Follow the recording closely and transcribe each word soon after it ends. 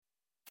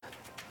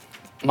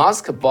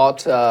Musk bought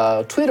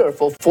Twitter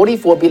for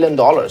 $44 billion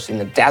in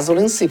a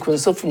dazzling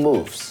sequence of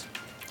moves.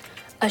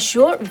 A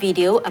short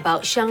video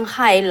about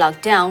Shanghai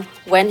lockdown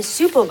went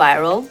super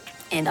viral,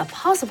 and a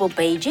possible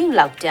Beijing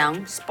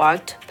lockdown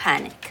sparked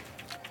panic.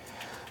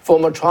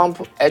 Former Trump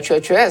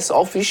HHS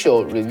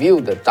official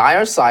revealed the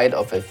dire side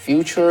of a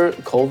future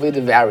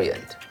COVID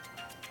variant.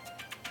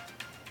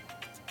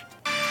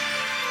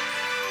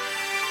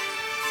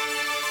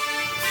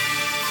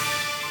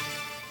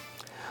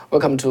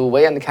 Welcome to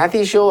Wei and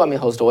Kathy Show. I'm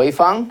your host, Wei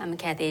Fang. I'm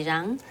Kathy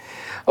Zhang.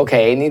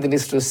 Okay,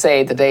 needless to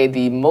say, today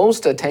the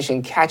most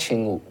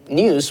attention-catching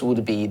news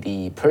would be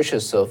the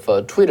purchase of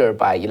Twitter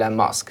by Elon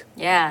Musk.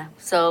 Yeah,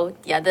 so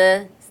the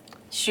other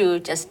shoe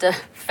just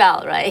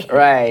fell, right?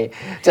 Right.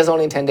 Just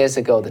only 10 days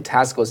ago, the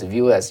task was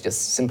viewed as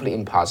just simply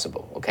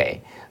impossible,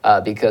 okay?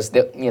 Because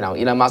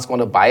Elon Musk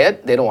want to buy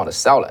it, they don't want to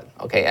sell it,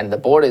 okay? And the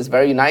board is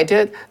very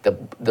united.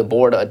 The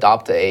board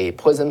adopted a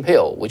poison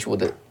pill, which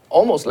would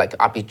almost like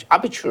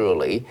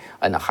arbitrarily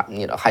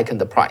hike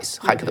the price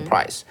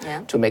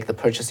Yeah. to make the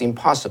purchase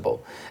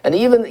impossible. And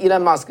even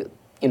Elon Musk,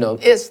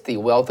 is the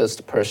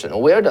wealthiest person.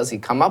 Where does he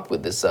come up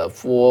with this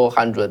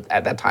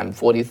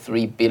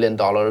 $43 billion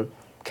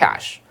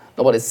cash?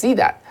 Nobody see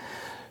that.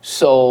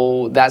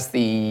 So that's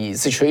the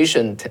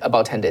situation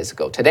about 10 days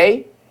ago.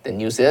 Today, the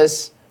news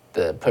is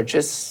the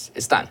purchase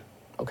is done.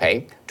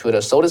 Okay, Twitter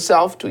sold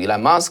itself to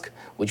Elon Musk,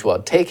 which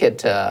will take it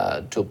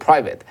to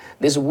private.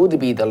 This would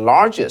be the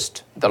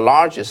largest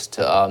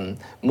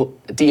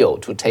deal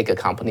to take a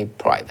company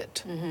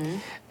private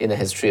in the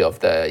history of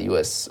the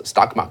U.S.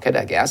 stock market,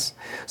 I guess.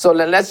 So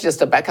let's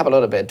just back up a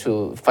little bit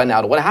to find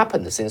out what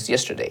happened since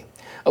yesterday.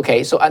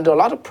 Okay, so under a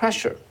lot of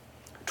pressure,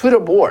 Twitter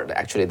board,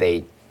 actually,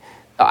 they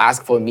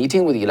asked for a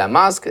meeting with Elon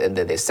Musk, and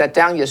they sat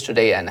down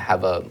yesterday and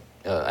have a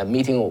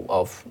meeting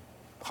of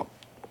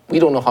we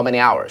don't know how many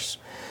hours.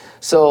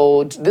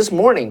 So this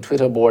morning,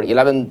 Twitter board,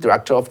 11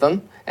 director of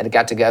them, and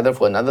got together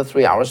for another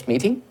 3 hours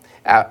meeting.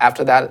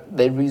 After that,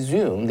 they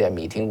resumed their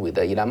meeting with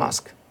Elon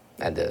Musk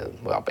and,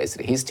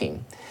 basically his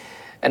team.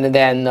 And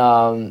then,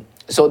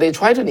 so they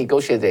try to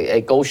negotiate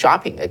a go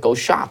shop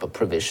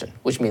provision,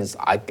 which means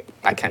I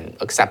can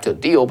accept a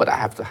deal, but I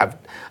have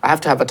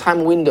to have a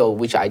time window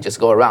which I just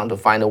go around to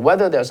find out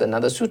whether there's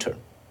another suitor,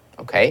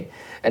 okay?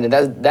 And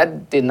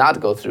that did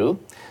not go through.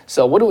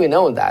 So what do we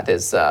know? That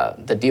is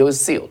the deal is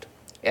sealed.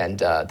 And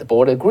the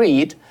board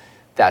agreed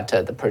that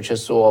the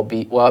purchase will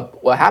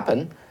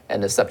happen,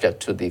 and is subject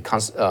to the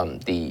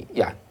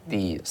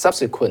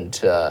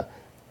subsequent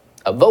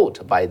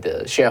vote by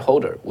the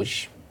shareholder,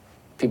 which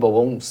people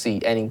won't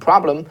see any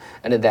problem,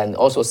 and then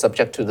also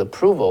subject to the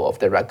approval of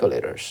the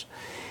regulators,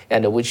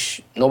 and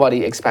which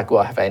nobody expect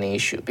will have any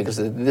issue, because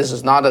this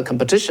is not a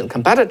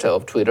competitor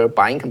of Twitter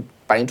buying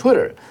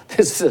Twitter.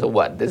 This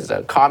is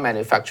a car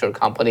manufacturer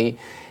company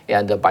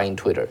and buying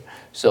Twitter.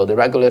 So the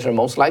regulator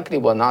most likely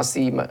will not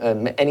see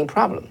any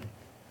problem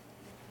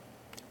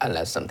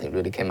unless something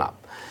really came up.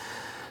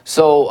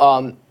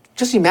 So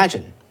just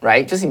imagine,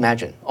 right? Just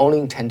imagine,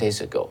 only 10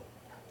 days ago,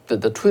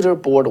 the Twitter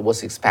board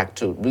was expected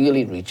to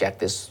really reject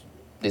this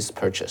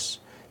purchase,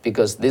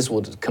 because this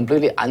would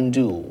completely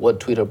undo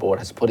what Twitter board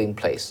has put in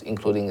place,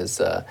 including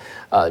this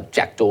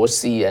Jack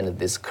Dorsey and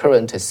this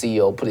current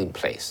CEO put in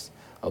place.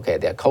 Okay,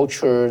 their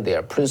culture,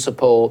 their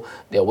principle,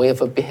 their way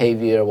of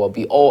behavior will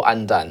be all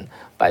undone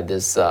by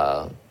this,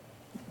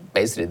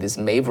 basically this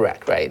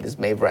maverick, right? This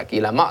maverick,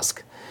 Elon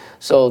Musk.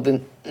 So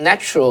the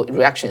natural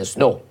reaction is,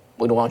 no,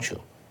 we don't want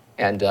you.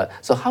 And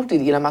so how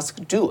did Elon Musk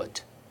do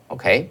it?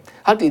 Okay,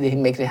 how did he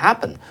make it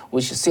happen?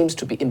 Which seems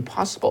to be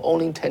impossible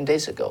only 10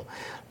 days ago.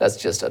 Let's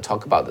just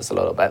talk about this a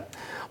little bit.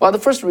 Well, the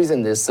first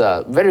reason is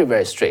very,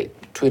 very straight.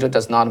 Twitter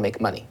does not make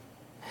money.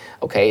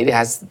 Okay, it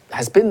has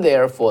been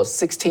there for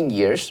 16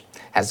 years,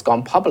 has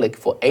gone public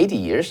for 80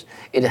 years.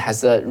 It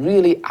has a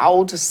really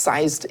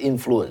outsized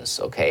influence,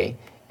 okay,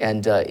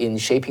 and in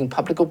shaping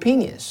public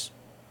opinions.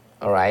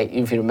 All right,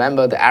 if you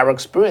remember, the Arab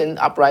Spring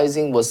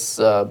uprising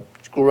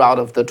grew out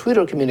of the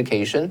Twitter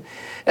communication,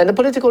 and the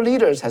political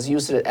leaders has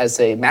used it as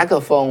a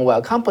megaphone,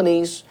 while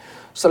companies,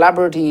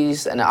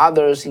 celebrities, and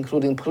others,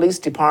 including police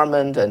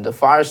department and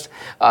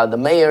the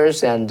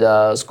mayors and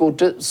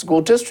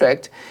school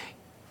district,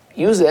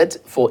 use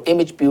it for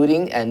image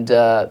building and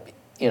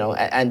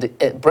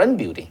brand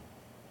building.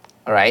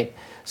 All right,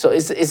 so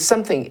it's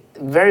something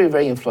very,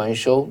 very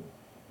influential,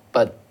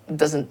 but it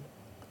doesn't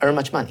earn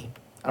much money.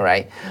 All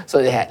right, so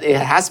it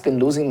has been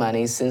losing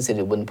money since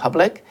it went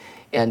public,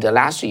 and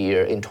last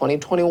year in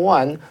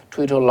 2021,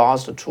 Twitter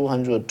lost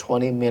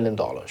 $220 million.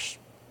 All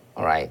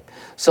right,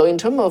 so in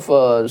terms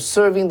of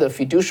serving the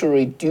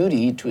fiduciary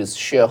duty to its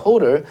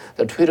shareholder,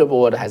 the Twitter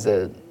board has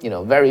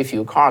very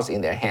few cards in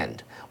their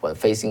hand when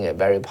facing a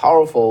very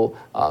powerful,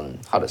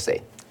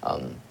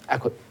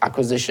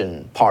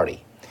 acquisition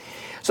party.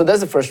 So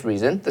that's the first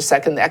reason. The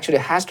second actually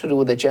has to do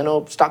with the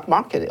general stock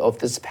market of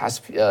this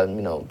past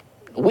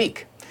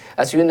week.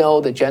 As you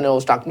know, the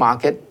general stock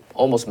market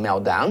almost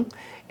meltdown,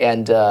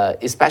 and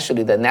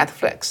especially the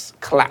Netflix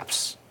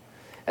collapse,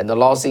 and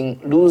losing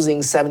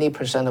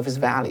 70% of its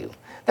value.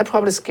 That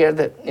probably scared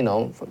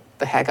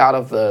the heck out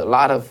of a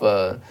lot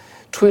of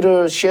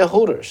Twitter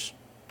shareholders.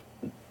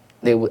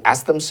 They would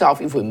ask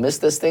themselves, if we miss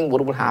this thing,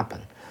 what would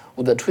happen?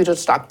 Would the Twitter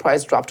stock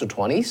price drop to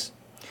 20s?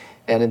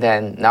 And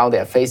then now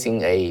they're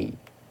facing a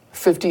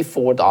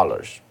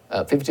 $54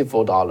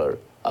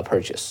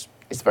 purchase.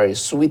 It's a very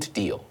sweet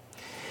deal.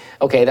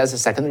 Okay, that's the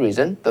second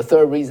reason. The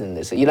third reason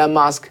is Elon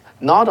Musk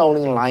not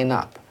only lined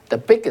up the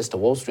biggest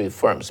Wall Street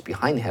firms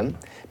behind him,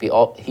 he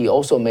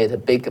also made a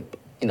big,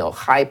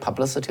 high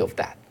publicity of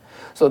that.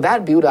 So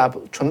that built up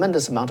a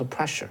tremendous amount of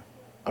pressure,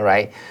 all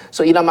right?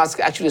 So Elon Musk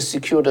actually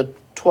secured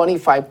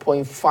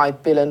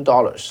 $25.5 billion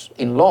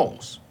in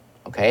loans,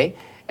 okay?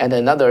 And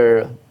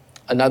another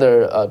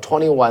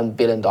 $21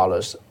 billion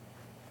out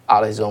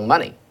of his own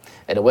money.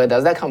 And where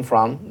does that come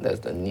from?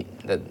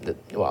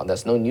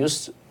 There's no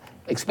news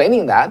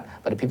explaining that,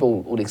 but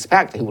people would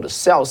expect he would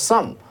sell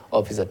some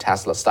of his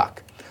Tesla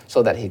stock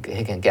so that he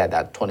can get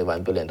that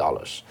 $21 billion.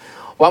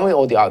 One way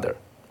or the other,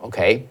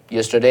 okay?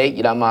 Yesterday,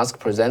 Elon Musk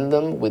presented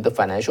them with the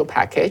financial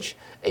package,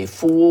 a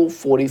full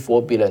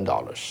 $44 billion,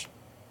 all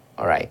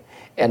right?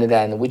 And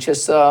then, which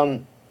is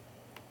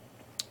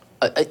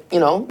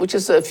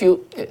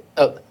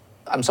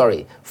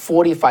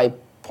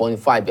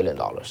 $45.5 billion,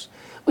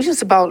 which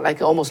is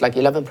about almost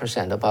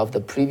 11% above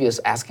the previous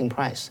asking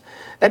price.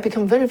 That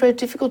becomes very, very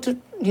difficult to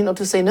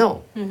say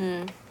no.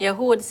 Mm-hmm. Yeah,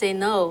 who would say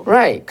no?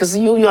 Right, because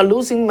you are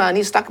losing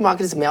money, stock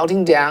market is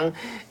melting down,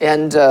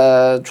 and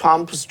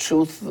Trump's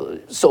Truth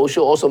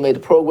Social also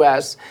made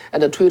progress,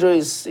 and the Twitter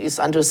is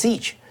under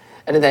siege.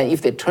 And then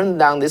if they turn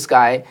down this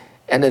guy,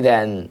 and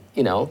then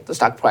the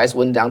stock price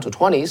went down to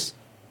 20s,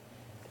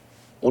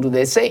 what do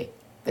they say?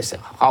 They say,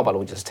 how about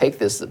we just take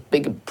this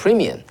big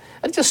premium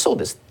and just sold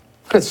this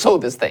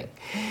thing.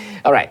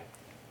 All right.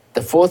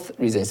 The fourth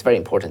reason is very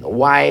important.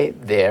 Why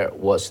there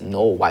was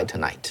no white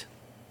tonight.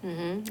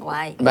 Mm-hmm.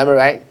 Why? Remember,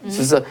 right? Mm-hmm.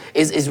 So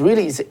it's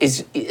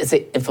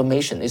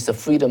information. It's the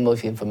freedom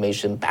of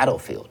information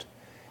battlefield.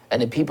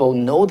 And people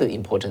know the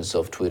importance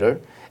of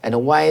Twitter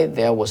and why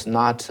there was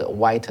not a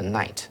white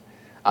night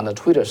on the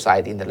Twitter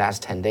side in the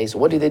last 10 days.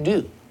 What did they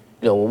do?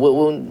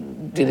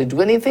 Did they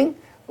do anything?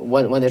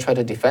 When they try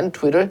to defend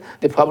Twitter,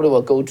 they probably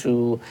will go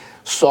to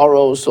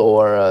Soros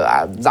or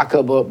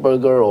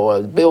Zuckerberg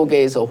or Bill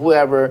Gates or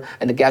whoever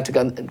and get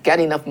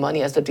enough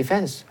money as the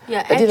defense.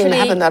 Yeah, that didn't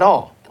happen at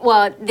all.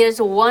 Well, there's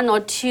one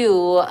or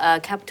two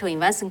capital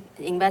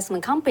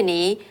investment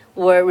company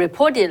were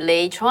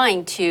reportedly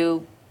trying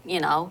to,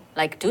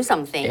 do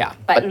something. Yeah,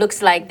 but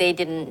looks like they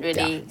didn't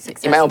really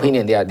successful. In my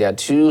opinion, they are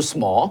too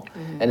small,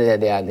 and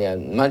they are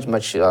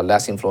much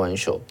less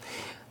influential.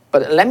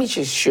 But let me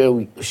just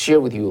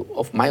share with you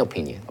of my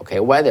opinion,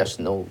 okay, why there's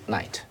no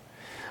night.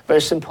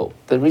 Very simple.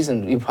 The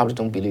reason you probably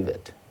don't believe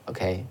it,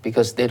 okay,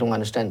 because they don't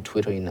understand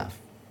Twitter enough.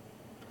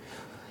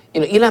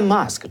 Elon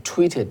Musk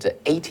tweeted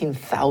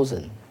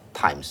 18,000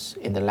 times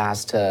in the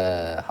last,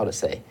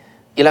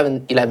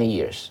 11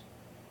 years.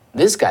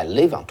 This guy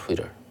lives on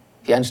Twitter.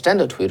 He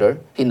understands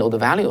Twitter. He knows the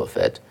value of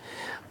it.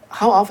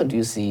 How often do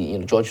you see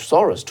George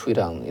Soros tweet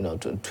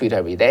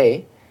every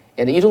day?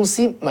 And you don't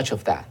see much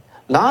of that.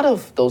 A lot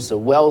of those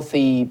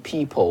wealthy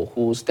people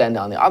who stand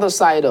on the other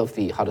side of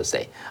the,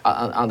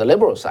 on the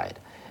liberal side,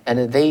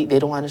 and they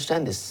don't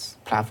understand this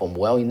platform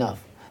well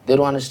enough. They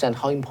don't understand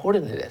how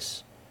important it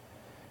is.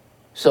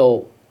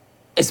 So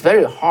it's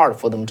very hard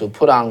for them to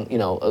put on,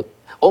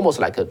 almost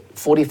like a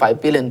 $45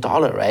 billion,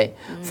 right,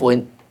 for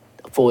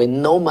a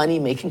no money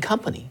making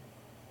company.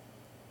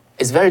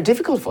 It's very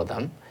difficult for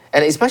them,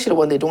 and especially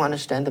when they don't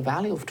understand the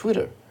value of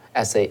Twitter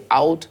as a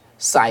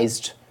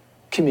outsized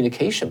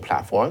communication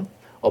platform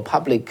or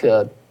public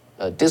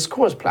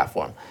discourse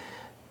platform.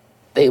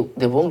 They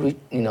won't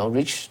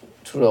reach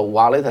to a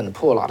wallet and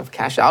pull a lot of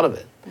cash out of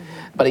it.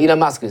 Mm-hmm. But Elon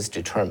Musk is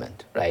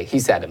determined, right? He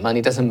said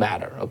money doesn't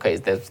matter. Okay,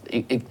 the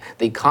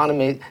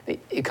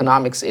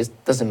economics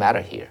doesn't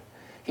matter here.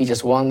 He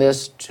just wants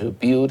this to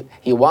build.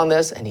 He wants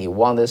this, and he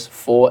wants this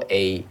for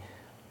a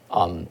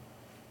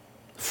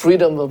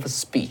freedom of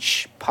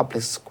speech,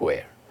 public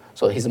square.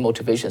 So his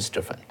motivation is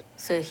different.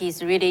 So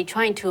he's really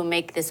trying to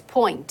make this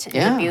point to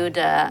build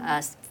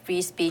a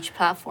free speech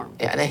platform.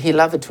 Yeah, and he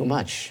loved it too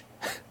much.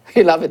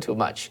 He loved it too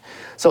much.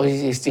 So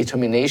his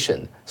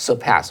determination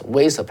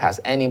way surpass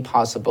any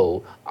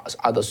possible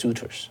other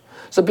suitors.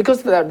 So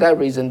because of that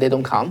reason, they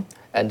don't come.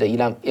 And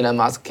Elon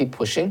Musk keep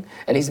pushing.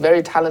 And he's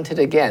very talented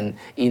again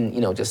in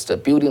just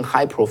building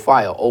high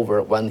profile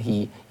over when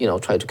he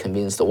tried to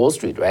convince the Wall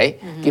Street, right?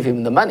 Mm-hmm. Give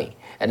him the money.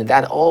 And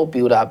that all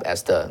built up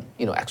as the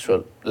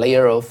extra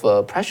layer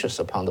of pressures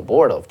upon the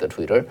board of the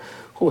Twitter,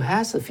 who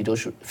has a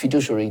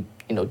fiduciary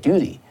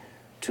duty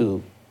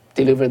to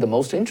deliver the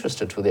most interest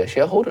to their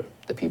shareholder,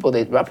 the people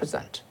they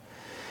represent.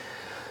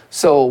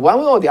 So one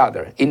way or the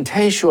other, in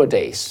 10 short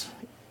days,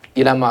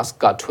 Elon Musk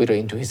got Twitter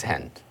into his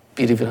hand,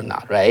 believe it or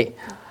not, right?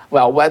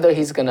 Well, whether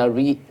he's going to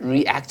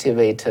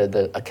reactivate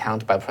the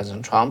account by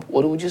President Trump,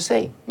 what would you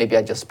say? Maybe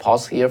I just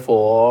pause here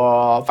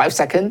for 5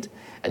 seconds,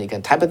 and you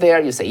can type it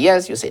there. You say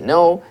yes, you say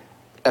no.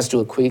 Let's do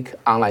a quick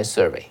online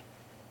survey.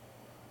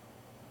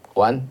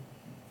 1,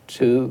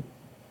 2,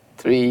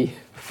 3,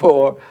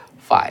 4,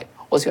 5.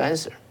 What's your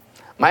answer?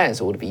 My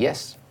answer would be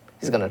yes.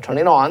 He's going to turn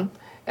it on.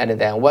 And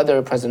then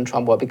whether President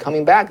Trump will be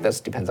coming back,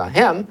 that depends on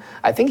him.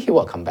 I think he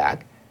will come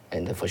back.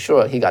 And for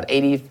sure, he got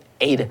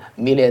 88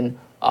 million,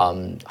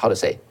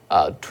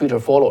 Twitter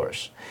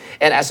followers.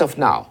 And as of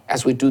now,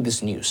 as we do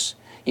this news,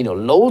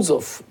 loads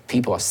of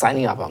people are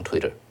signing up on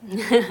Twitter.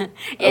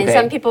 And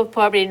some people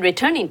probably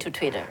returning to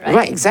Twitter, right?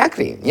 Right,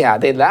 exactly. Yeah,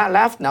 they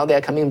left, now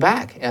they're coming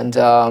back. And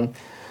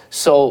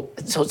so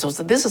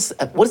this is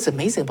what is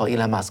amazing about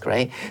Elon Musk,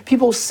 right?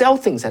 People sell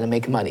things and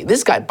make money.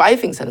 This guy buy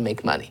things and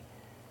make money.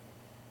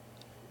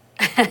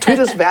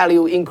 Twitter's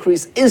value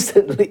increased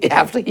instantly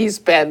after he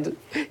spent,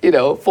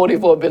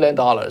 $44 billion.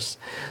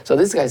 So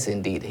this guy's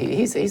indeed,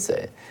 he's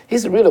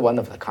really one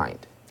of a kind.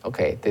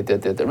 Okay,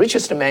 the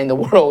richest man in the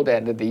world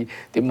and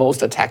the most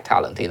tech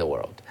talent in the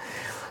world.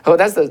 So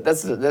that's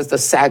the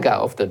saga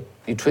of the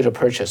Twitter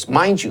purchase.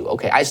 Mind you,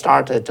 okay, I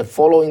started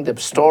following the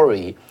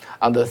story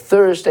on the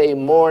Thursday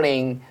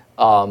morning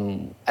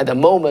at the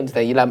moment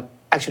that Elon.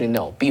 Actually,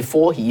 no.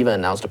 Before he even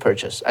announced the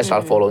purchase, I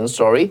started following the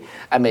story.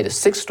 I made a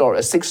six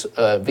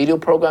video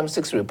program,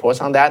 6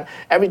 reports on that.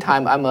 Every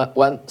time I'm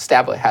one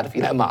step ahead of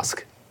Elon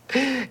Musk.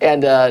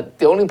 And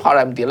the only part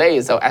I'm delayed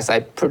is as I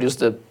produced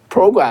the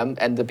program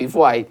and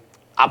before I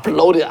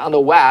upload it on the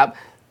web,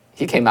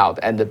 he came out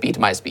and beat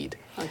my speed.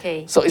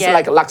 Okay. So it's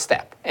like a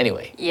lockstep.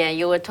 Anyway. Yeah,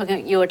 you were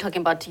talking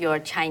about your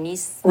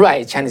Chinese.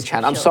 Right, Chinese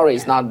channel. I'm sorry, yeah.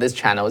 It's not this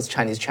channel. It's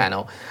Chinese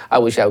channel. I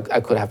wish I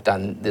could have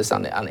done this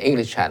on the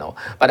English channel.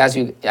 But as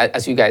you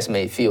guys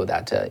may feel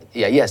that,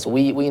 yes,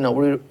 we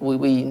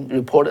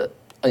reported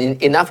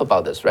enough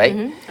about this, right?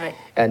 Mm-hmm. Right.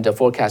 And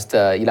forecast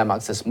Elon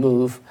Musk's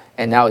move,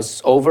 and now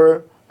it's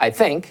over. I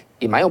think,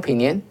 in my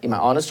opinion, in my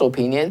honest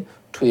opinion,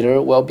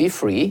 Twitter will be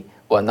free,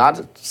 will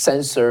not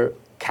censor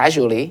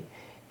casually.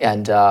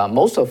 And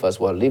most of us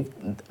will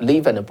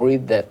live and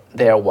breathe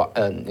there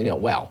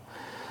well.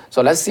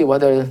 So let's see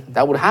whether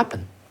that would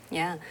happen.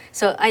 Yeah.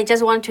 So I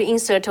just want to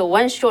insert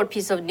one short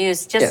piece of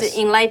news, just Yes.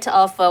 in light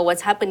of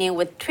what's happening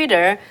with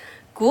Twitter.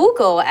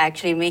 Google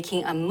actually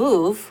making a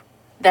move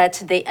that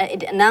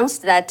it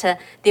announced that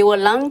they will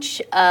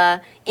launch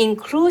an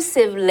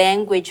inclusive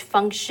language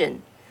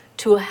function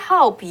to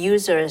help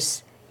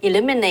users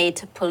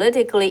eliminate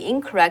politically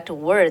incorrect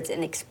words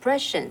and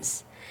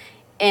expressions.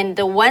 And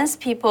once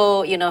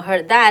people,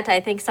 heard that,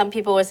 I think some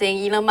people were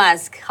saying, Elon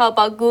Musk, how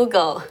about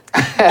Google?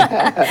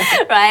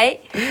 Right?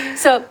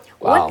 So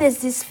what is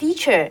this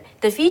feature?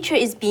 The feature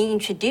is being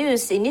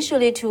introduced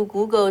initially to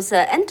Google's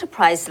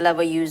enterprise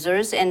level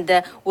users and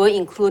will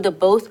include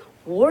both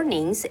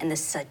warnings and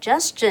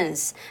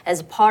suggestions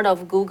as part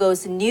of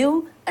Google's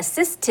new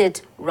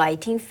assisted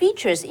writing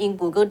features in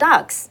Google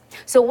Docs.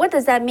 So what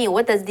does that mean?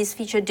 What does this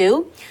feature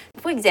do?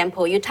 For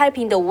example, you type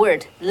in the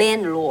word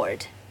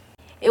landlord.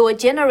 It will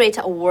generate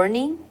a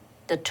warning.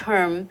 The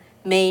term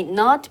may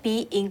not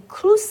be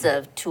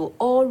inclusive to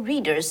all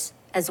readers,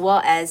 as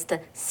well as the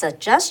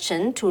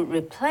suggestion to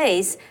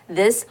replace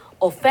this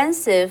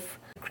offensive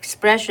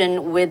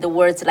expression with the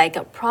words like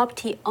a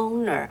property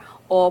owner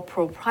or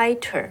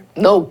proprietor.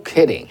 No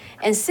kidding.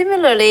 And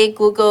similarly,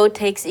 Google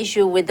takes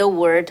issue with the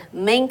word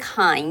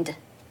mankind,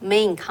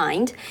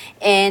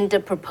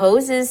 and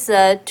proposes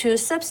to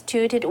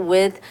substitute it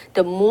with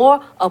the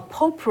more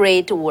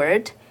appropriate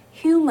word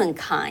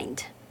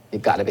humankind. You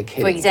gotta be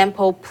kidding. For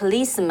example,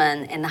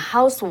 policeman and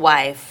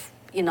housewife,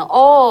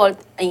 all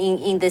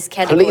in this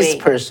category. Police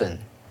person,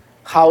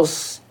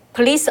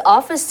 police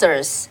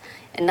officers,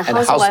 and the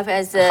housewife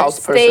as a house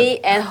person.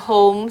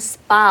 stay-at-home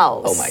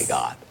spouse. Oh my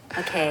God.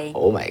 Okay.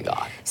 Oh my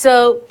God.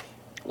 So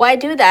why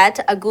do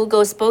that? A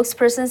Google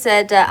spokesperson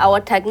said,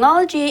 our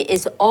technology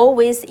is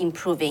always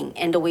improving,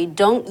 and we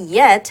don't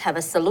yet have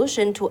a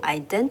solution to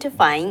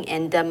identifying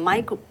and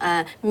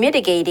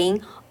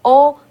mitigating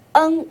all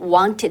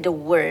unwanted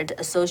word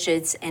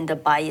associates and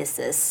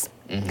biases.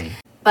 Mm-hmm.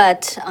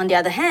 But on the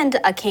other hand,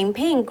 a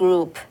campaign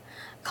group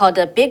called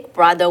the Big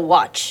Brother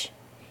Watch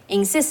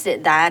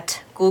insisted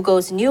that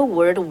Google's new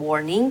word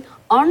warning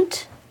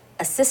aren't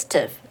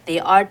assistive, they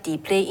are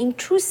deeply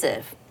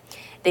intrusive.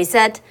 They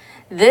said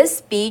this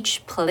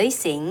speech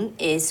policing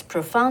is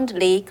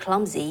profoundly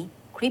clumsy,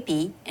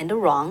 creepy, and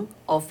wrong,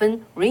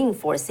 often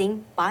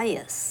reinforcing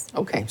bias.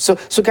 Okay, so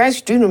guys,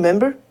 do you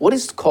remember what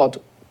is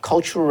called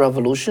cultural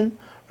revolution?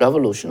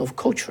 Revolution of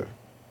culture.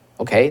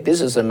 Okay,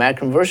 this is the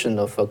American version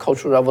of a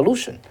cultural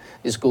revolution.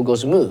 It's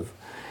Google's move.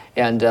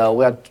 And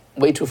we are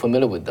way too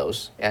familiar with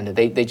those. And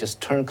they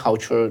just turn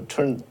culture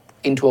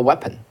into a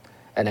weapon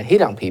and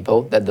hit on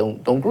people that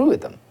don't agree with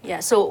them.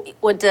 Yeah, so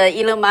would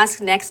Elon Musk's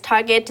next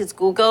target is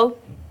Google?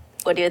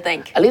 What do you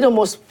think? A little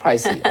more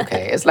pricey,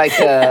 okay. It's like,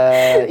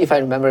 if I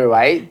remember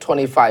right,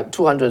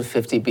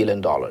 $250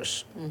 billion.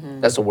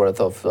 Mm-hmm. That's the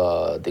worth of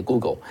the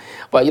Google.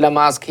 But Elon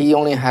Musk, he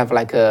only have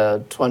like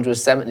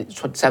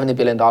 $270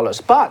 billion.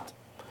 But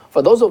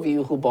for those of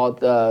you who bought,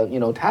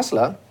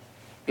 Tesla,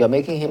 you're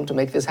making him to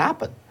make this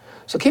happen.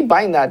 So keep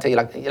buying that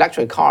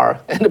electric car,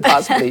 and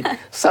possibly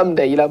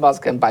someday Elon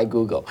Musk can buy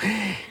Google.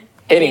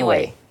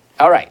 Anyway,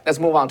 all right, let's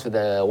move on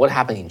to what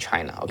happened in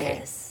China, okay?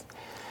 Yes.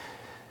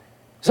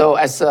 So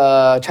as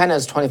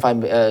as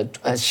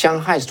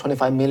Shanghai's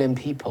 25 million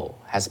people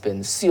has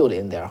been sealed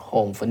in their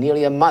home for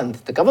nearly a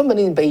month, the government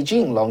in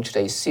Beijing launched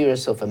a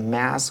series of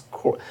mass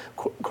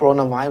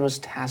coronavirus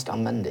tests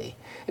on Monday.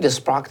 It has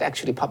sparked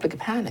actually public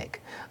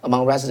panic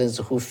among residents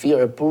who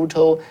fear a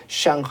brutal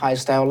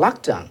Shanghai-style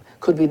lockdown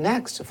could be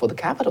next for the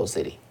capital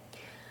city.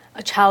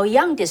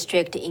 Chaoyang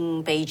district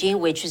in Beijing,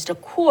 which is the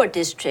core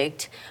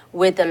district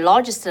with the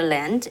largest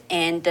land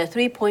and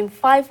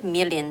 3.5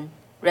 million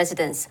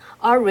residents,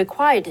 are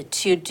required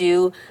to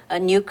do a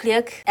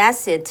nucleic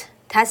acid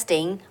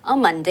testing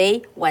on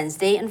Monday,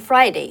 Wednesday, and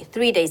Friday,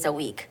 3 days a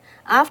week,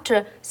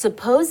 after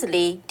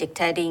supposedly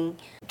detecting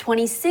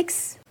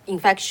 26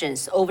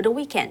 infections over the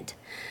weekend.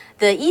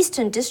 The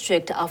eastern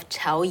district of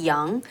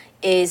Chaoyang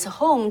is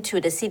home to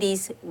the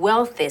city's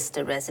wealthiest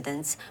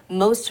residents,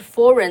 most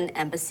foreign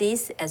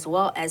embassies, as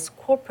well as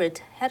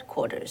corporate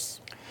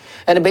headquarters.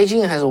 And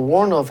Beijing has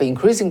warned of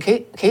increasing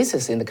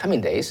cases in the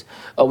coming days,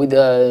 with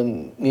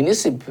the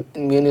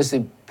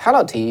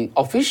municipality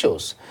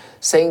officials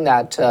saying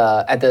that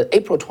at the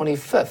April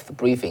 25th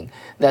briefing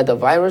that the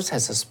virus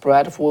has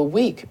spread for a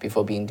week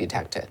before being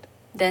detected.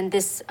 Then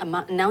this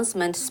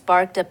announcement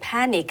sparked a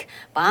panic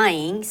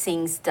buying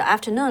since the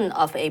afternoon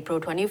of April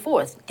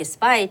 24th,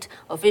 despite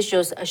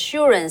officials'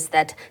 assurance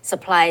that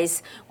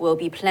supplies will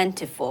be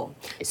plentiful.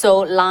 So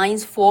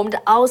lines formed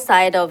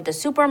outside of the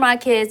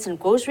supermarkets and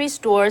grocery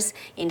stores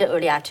in the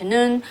early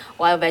afternoon,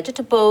 while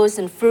vegetables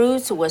and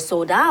fruits were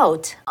sold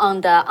out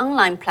on the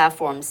online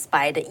platforms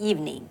by the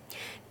evening.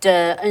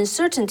 The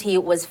uncertainty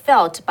was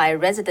felt by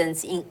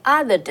residents in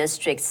other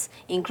districts,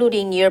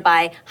 including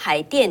nearby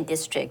Haidian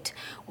district,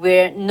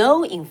 where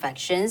no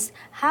infections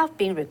have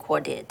been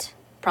recorded,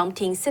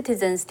 prompting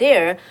citizens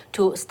there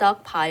to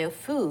stockpile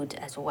food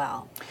as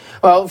well.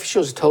 Well,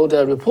 officials told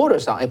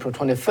reporters on April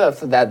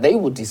 25th that they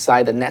would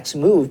decide the next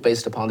move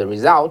based upon the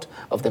result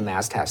of the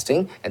mass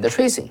testing and the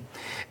tracing.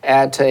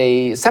 At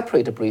a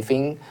separate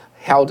briefing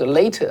held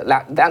later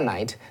that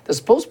night, the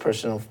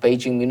spokesperson of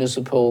Beijing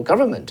municipal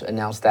government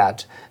announced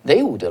that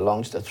they would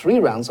launch the 3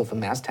 rounds of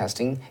mass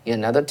testing in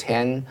another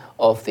 10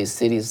 of the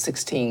city's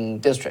 16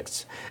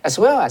 districts, as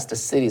well as the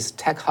city's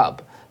tech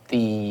hub,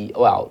 the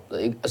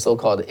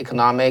so-called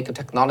economic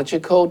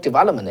technological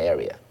development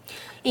area.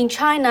 In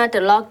China, the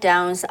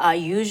lockdowns are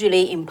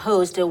usually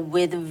imposed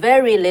with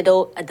very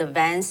little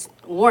advance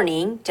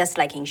warning, just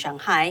like in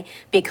Shanghai,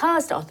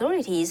 because the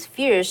authorities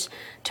fear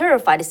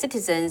terrified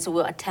citizens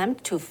will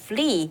attempt to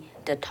flee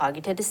the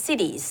targeted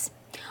cities.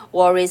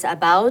 Worries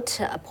about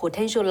a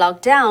potential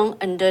lockdown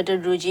under the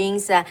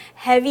regime's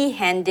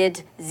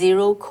heavy-handed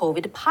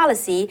zero-COVID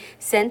policy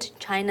sent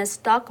China's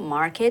stock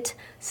market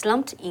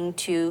slumped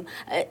to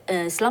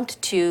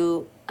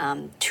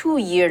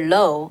 2-year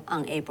low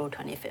on April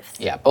 25th.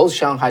 Yeah, both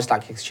Shanghai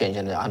Stock Exchange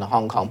and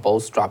Hong Kong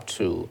both dropped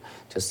to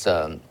just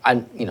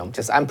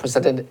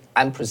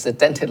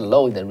unprecedented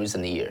low in the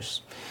recent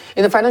years.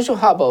 In the financial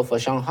hub of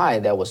Shanghai,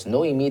 there was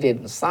no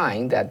immediate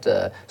sign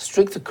that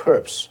strict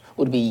curbs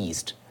would be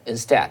eased.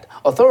 Instead,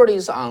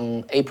 authorities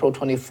on April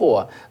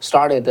 24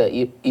 started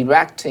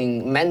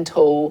erecting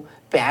metal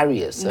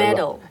barriers.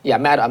 Metal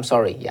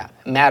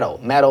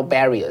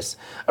barriers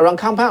around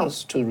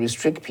compounds to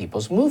restrict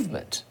people's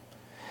movement.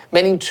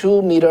 Many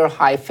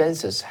 2-meter-high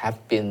fences have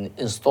been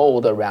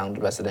installed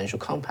around residential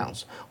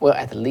compounds, where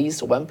at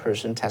least one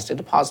person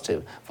tested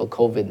positive for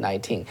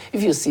COVID-19.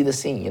 If you see the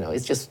scene,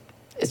 it's just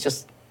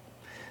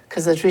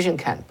concentration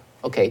camp.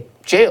 Okay,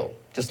 jail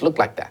just looked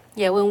like that.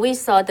 Yeah, when we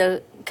saw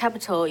the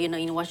Capitol,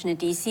 in Washington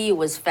D.C.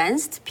 was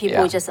fenced,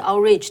 people just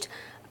outraged.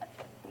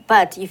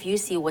 But if you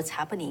see what's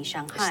happening in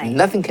Shanghai, it's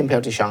nothing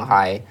compared to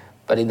Shanghai,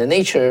 but in the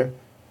nature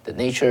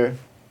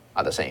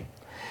are the same.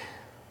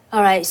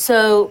 All right,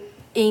 so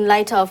in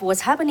light of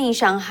what's happening in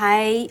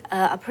Shanghai,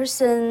 a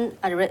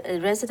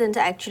resident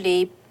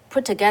actually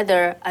put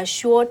together a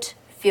short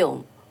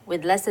film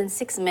with less than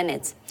 6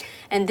 minutes.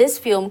 And this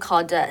film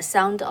called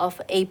Sound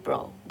of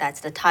April,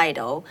 that's the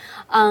title.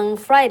 On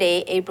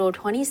Friday, April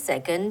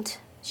 22nd,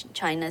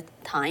 China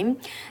time,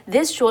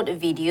 this short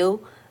video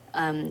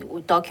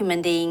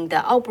documenting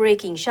the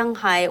outbreak in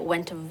Shanghai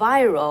went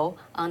viral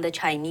on the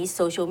Chinese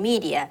social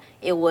media.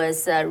 It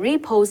was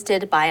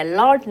reposted by a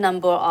large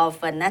number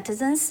of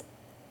netizens,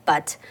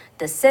 but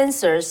the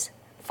censors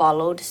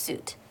followed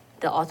suit.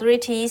 The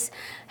authorities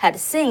had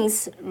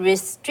since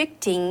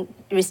restricted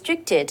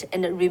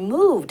and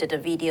removed the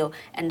video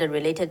and the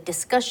related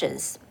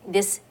discussions.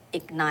 This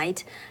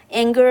ignited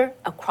anger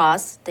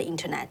across the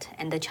internet,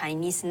 and the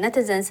Chinese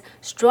netizens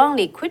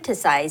strongly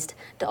criticized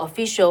the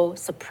official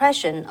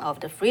suppression of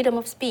the freedom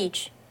of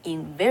speech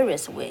in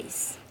various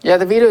ways. Yeah,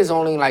 the video is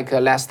only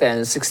less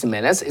than 60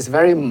 minutes. It's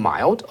very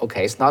mild.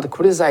 Okay, it's not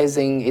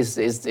criticizing.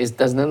 It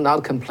does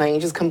not complain. It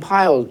just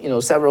compiled,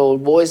 several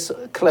voice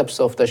clips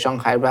of the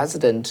Shanghai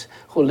resident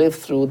who lived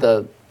through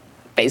the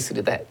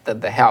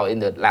hell in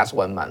the last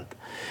 1 month,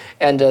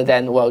 and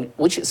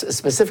which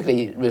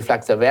specifically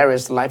reflects the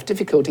various life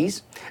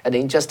difficulties and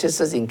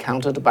injustices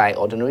encountered by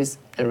ordinary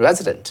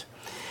resident.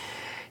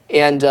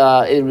 And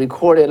it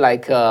recorded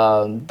like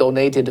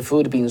donated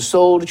food being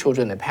sold,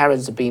 children and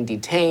parents being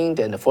detained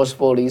and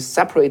forcefully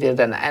separated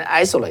and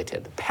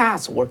isolated.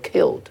 Pets were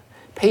killed.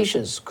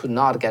 Patients could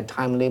not get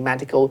timely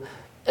medical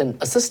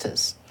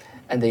assistance.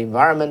 And the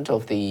environment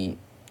of the,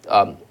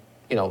 and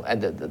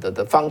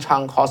the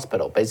Fangchang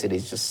hospital, basically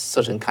just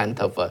certain kind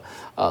of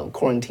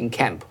quarantine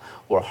camp,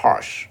 were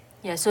harsh.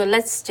 Yeah, so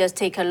let's just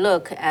take a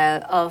look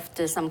of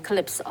some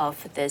clips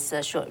of this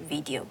short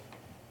video.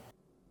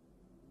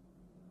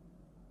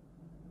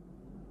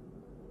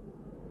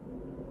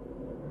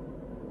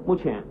 目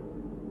前，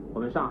我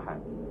们上海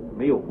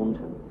没有封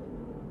城，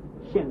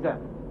现在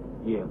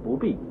也不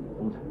必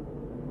封城。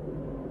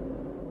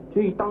基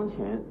于当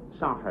前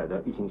上海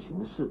的疫情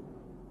形势，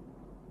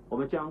我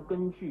们将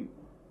根据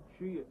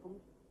区域风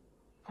险，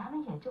咱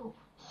们也就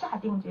下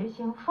定决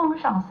心封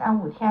上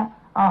3、5天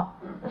啊，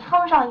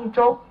封上1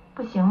周，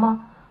不行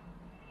吗？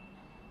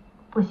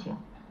不行，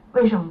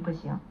为什么不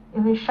行？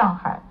因为上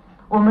海，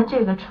我们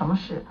这个城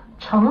市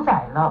承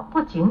载了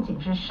不仅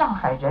仅是上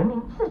海人民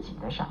自己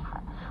的上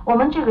海。 我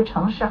们这个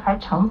城市还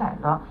承载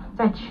了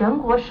在全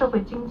国社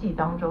会经济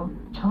当中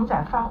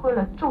发挥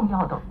了重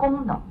要的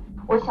功能。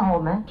我想我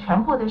们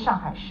全部的上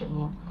海市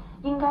民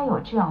应该有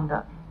这样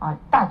的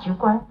大局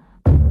观。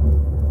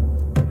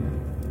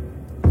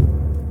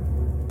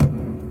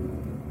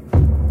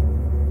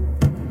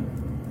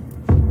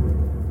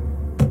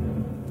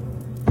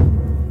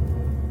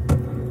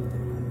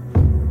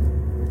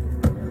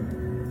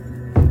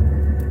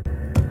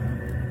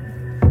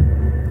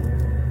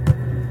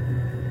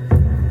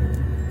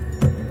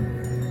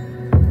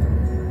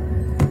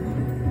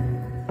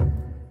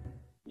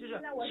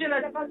 现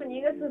在告诉你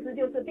一个事实，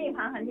就是病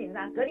房很紧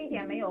张，隔离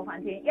点没有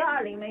房间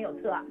，120没有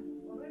车，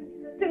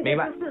这个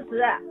是事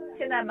实。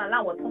现在嘛，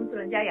让我通知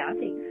人家阳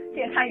性，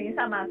健康云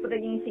上嘛是个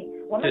阴性，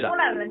我们都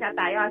让人家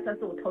打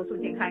1235投诉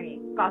健康云，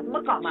搞什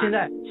么搞嘛？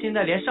现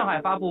在连上海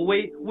发布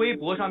微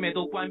博上面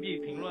都关闭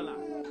评论了。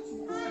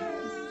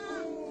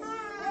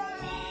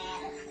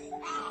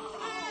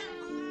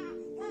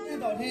今天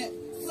早晨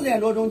4点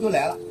多钟就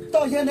来了，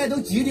到现在都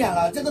几点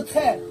了？这个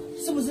菜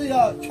是不是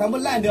要全部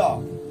烂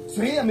掉？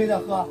 水也没得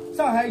喝，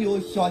上海有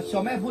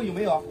小卖铺有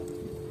没有？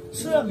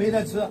吃没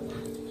得吃，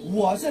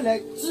我是来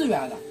支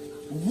援的，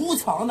无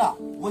偿的。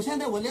我现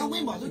在连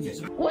温饱都解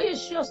决。我也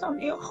需要上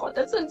面有好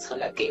的政策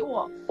来给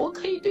我，我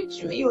可以对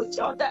居民有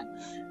交代。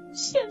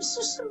现实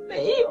是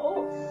没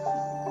有，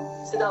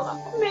知道吗？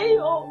没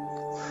有，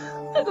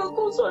那个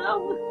工作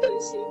让我身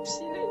心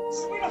疲累。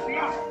为了谁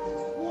呀？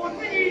我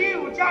自己也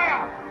有家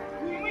呀，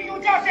你们有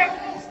家谁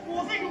不？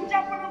我是有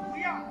家不能回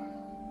呀。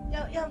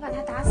要把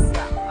他打死！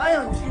哎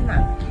呦天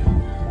哪！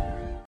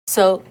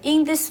 So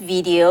in this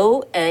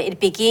video, it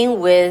begins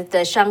with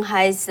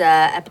Shanghai's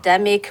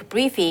epidemic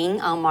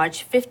briefing on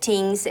March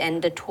 15th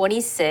and the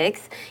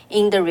 26th.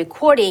 In the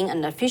recording,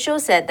 an official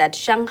said that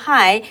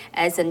Shanghai,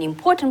 as an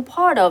important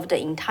part of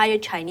the entire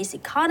Chinese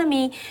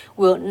economy,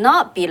 will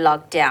not be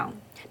locked down.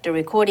 The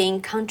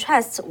recording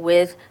contrasts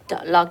with the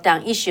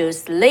lockdown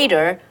issues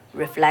later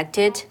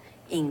reflected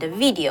in the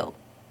video.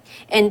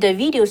 And the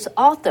video's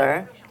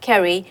author,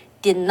 Kerry,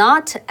 did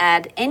not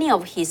add any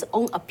of his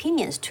own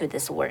opinions to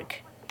this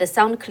work. The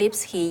sound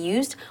clips he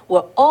used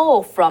were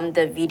all from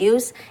the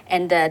videos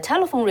and the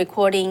telephone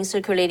recordings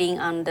circulating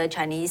on the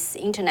Chinese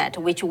internet,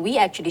 which we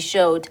actually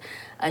shared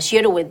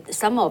with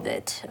some of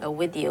it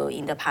with you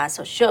in the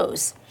past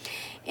shows.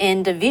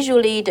 And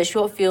visually, the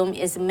short film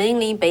is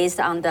mainly based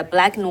on the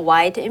black and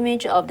white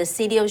image of the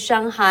city of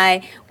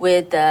Shanghai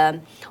with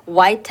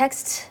white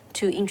text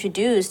to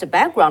introduce the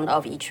background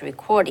of each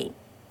recording.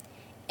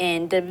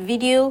 And the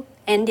video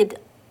ended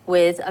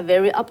with a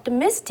very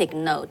optimistic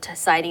note,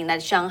 citing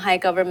that Shanghai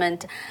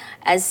government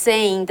as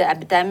saying the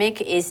epidemic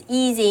is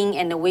easing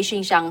and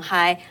wishing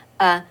Shanghai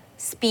a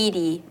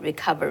speedy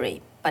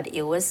recovery. But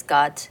it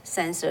got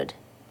censored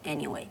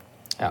anyway.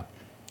 Yeah,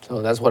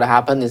 so that's what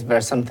happened.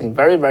 It's something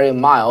very, very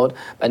mild.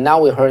 But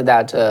now we heard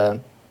that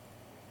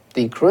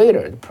the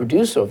creator, the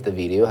producer of the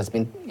video, has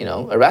been,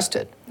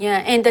 arrested.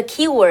 Yeah, and the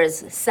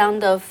keywords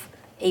 "sound of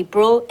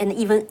April" and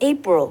even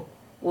 "April"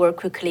 were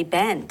quickly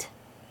banned.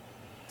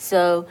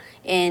 So,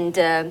 and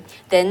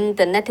then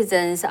the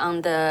netizens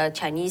on the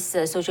Chinese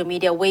social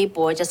media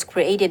Weibo just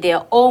created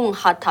their own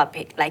hot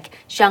topic, like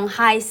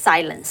Shanghai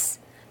silence,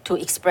 to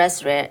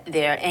express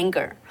their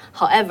anger.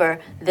 However,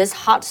 this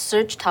hot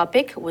search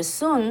topic was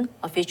soon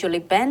officially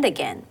banned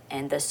again,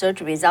 and the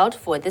search results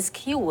for this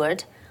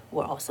keyword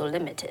were also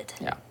limited.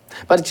 Yeah.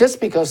 But just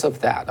because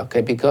of that,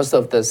 because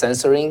of the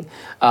censoring,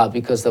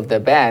 because of the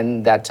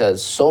ban, that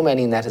so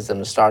many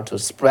netizens start to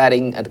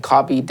spreading and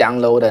copy,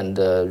 download, and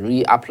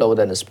re-upload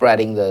and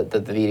spreading the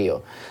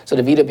video. So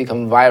the video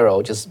become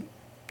viral, just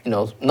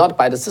not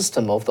by the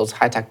system of those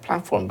high-tech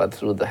platforms, but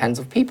through the hands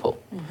of people.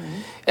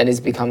 Mm-hmm. And it's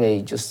become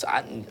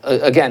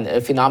a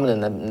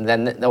phenomenon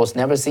that was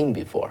never seen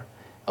before.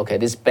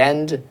 This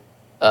banned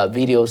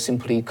video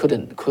simply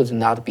could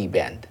not be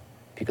banned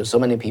because so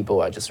many people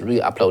are just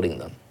re-uploading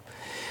them.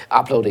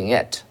 Uploading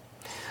it.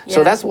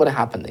 So that's what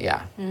happened.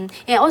 Yeah. And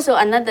also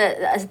another,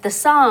 the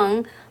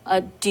song.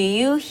 Do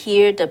you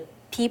hear the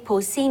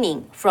people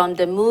singing from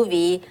the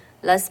movie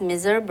Les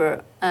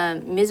Miserables?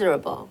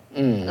 Miserable.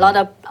 A lot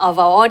of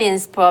our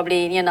audience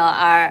probably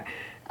are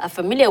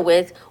familiar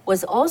with.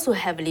 Was also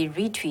heavily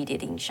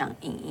retweeted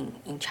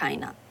in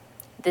China.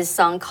 This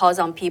song calls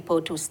on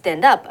people to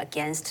stand up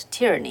against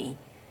tyranny.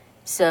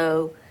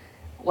 So,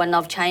 one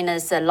of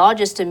China's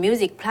largest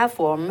music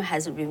platform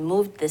has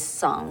removed this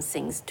song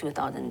since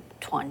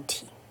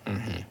 2020.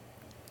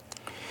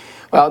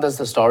 Well, that's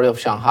the story of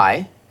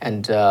Shanghai,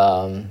 and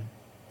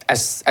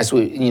as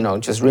we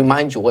just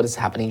remind you what is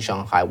happening in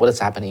Shanghai, what is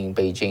happening in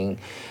Beijing,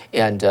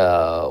 and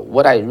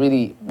what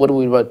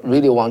we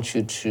really want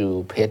you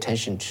to pay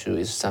attention to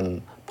is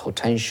some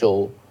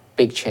potential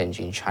big change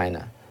in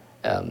China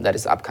that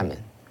is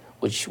upcoming,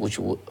 which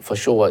for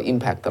sure will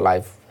impact the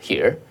life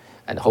here,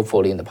 and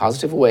hopefully in a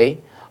positive way.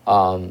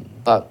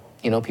 But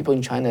people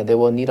in China, they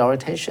will need our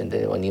attention.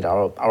 They will need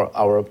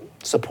our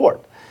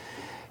support,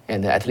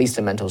 and at least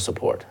the mental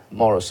support,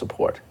 moral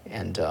support,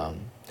 and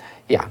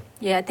yeah.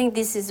 Yeah, I think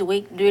this is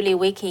really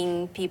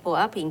waking people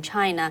up in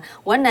China.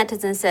 One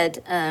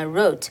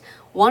netizen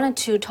wanted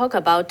to talk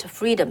about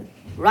freedom,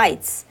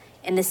 rights,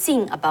 and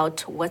sing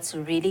about what's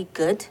really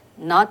good,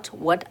 not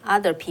what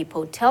other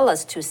people tell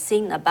us to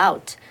sing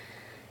about.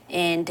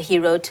 And he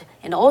wrote,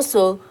 and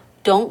also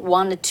don't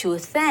want to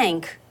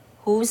thank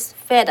who's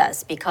fed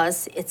us,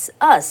 because it's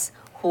us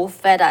who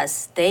fed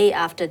us day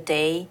after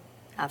day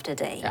after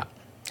day. Yeah.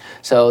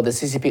 So the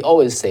CCP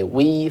always say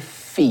we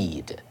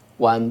feed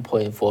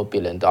 $1.4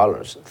 billion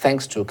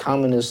thanks to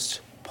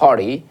Communist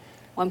Party.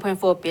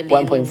 1.4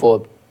 billion.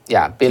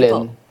 1.4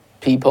 billion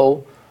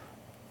people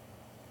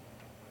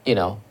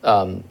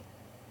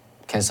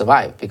can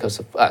survive because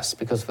of us,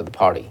 because of the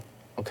party.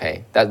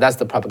 Okay, that's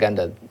the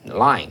propaganda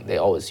line they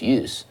always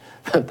use.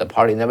 The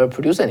party never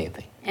produced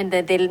anything. And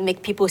that they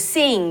make people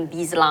sing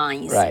these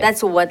lines. Right.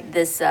 That's what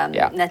this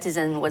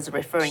netizen was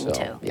referring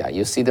to. Yeah,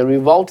 you see the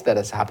revolt that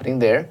is happening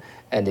there,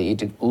 and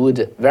it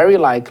would very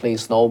likely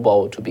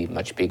snowball to be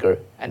much bigger,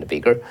 and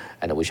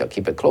we shall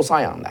keep a close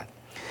eye on that.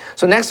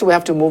 So next we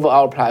have to move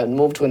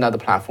to another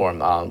platform,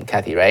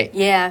 Kathy, right?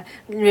 Yeah,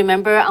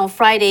 remember on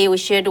Friday we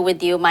shared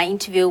with you my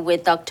interview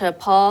with Dr.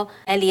 Paul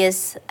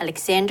Elias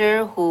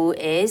Alexander, who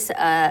is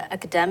an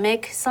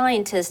academic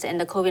scientist and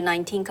a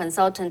COVID-19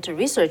 consultant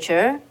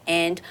researcher,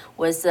 and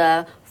was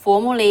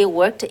formerly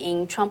worked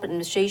in Trump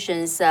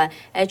administration's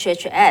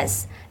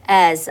HHS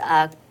as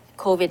a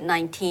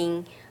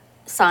COVID-19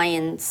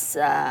 science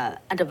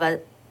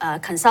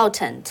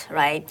consultant,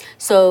 right?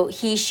 So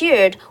he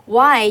shared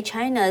why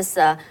China's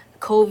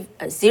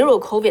zero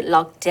COVID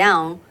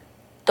lockdown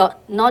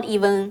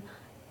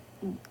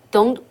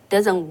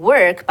doesn't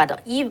work,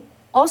 but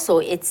also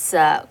it's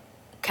a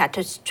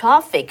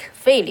catastrophic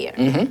failure.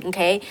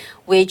 Okay,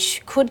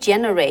 which could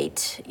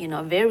generate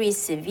very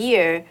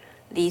severe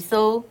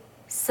lethal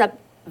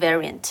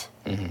subvariant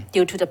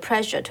due to the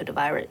pressure to the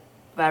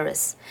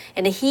virus.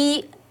 And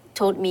he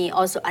told me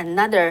also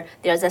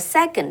there's a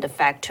second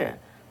factor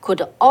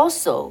could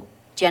also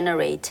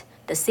generate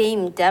the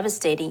same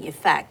devastating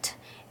effect.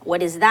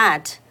 What is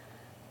that?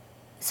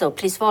 So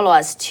please follow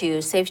us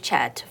to Safe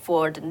Chat.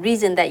 For the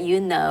reason that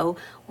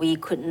we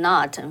could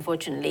not,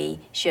 unfortunately,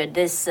 share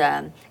this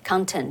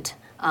content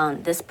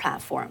on this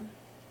platform.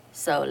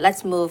 So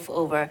let's move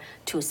over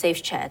to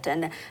Safe Chat.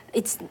 And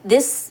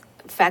this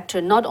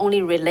factor not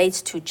only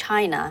relates to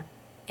China,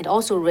 it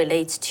also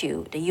relates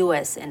to the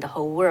US and the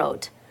whole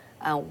world,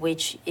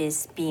 which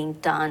is being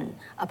done,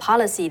 a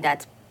policy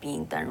that's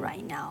being done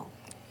right now.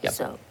 Yep.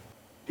 So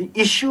the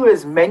issue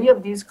is many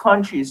of these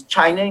countries,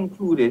 China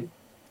included,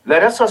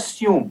 let us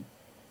assume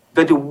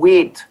that the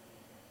wait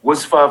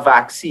was for a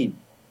vaccine,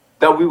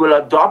 that we will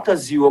adopt a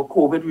zero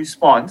COVID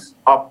response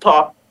up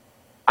top,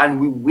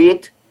 and we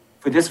wait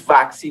for this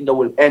vaccine that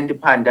will end the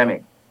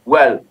pandemic.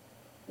 Well,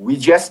 we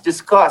just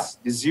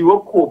discussed the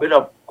zero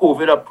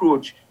COVID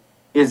approach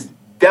is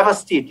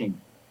devastating.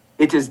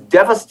 It is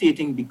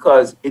devastating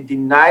because it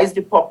denies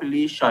the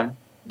population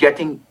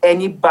getting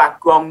any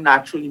background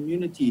natural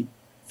immunity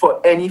for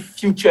any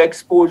future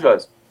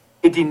exposures.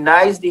 It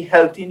denies the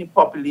healthy in the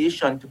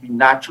population to be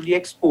naturally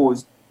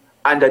exposed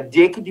and that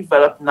they could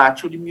develop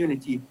natural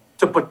immunity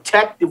to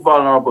protect the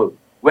vulnerable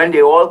when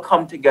they all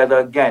come together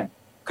again.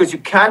 Because you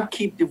can't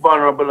keep the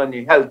vulnerable and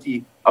the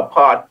healthy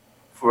apart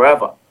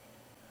forever.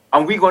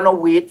 And we're going to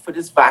wait for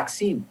this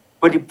vaccine.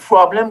 But the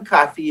problem,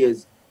 Kathy,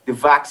 is the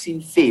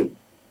vaccine failed.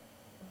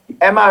 The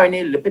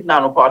mRNA lipid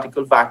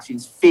nanoparticle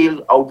vaccines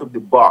failed out of the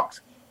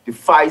box. The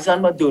Pfizer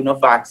and Moderna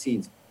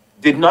vaccines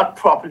did not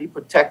properly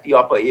protect the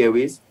upper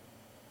airways,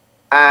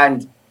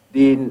 and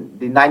the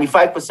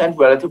 95%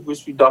 relative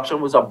risk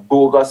reduction was a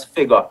bogus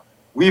figure.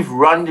 We've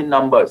run the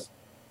numbers.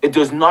 It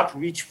does not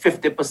reach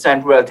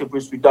 50% relative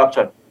risk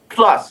reduction.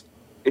 Plus,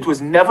 it was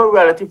never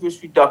relative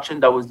risk reduction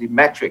that was the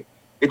metric.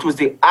 It was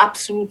the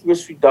absolute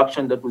risk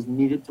reduction that was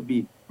needed to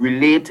be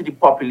relayed to the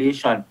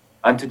population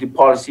and to the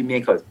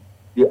policymakers.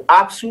 The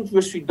absolute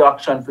risk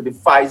reduction for the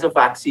Pfizer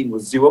vaccine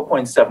was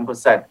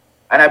 0.7%,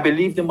 and I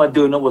believe the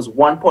Moderna was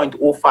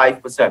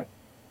 1.05%.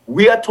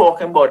 We are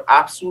talking about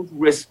absolute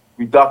risk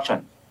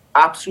reduction,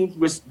 absolute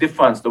risk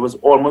difference that was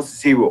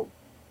almost zero.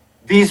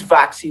 These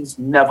vaccines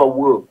never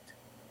worked,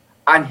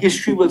 and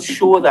history will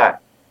show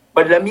that.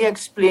 But let me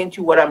explain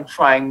to you what I'm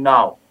trying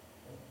now.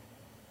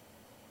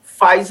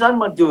 Pfizer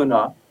and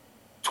Moderna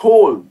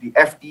told the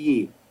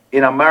FDA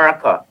in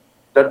America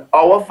that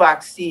our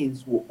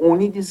vaccines were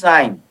only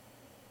designed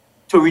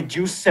to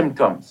reduce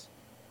symptoms.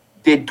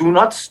 They do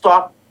not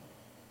stop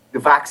the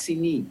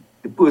vaccinee,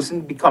 the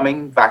person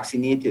becoming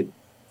vaccinated,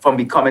 from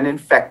becoming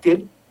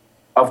infected,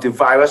 of the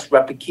virus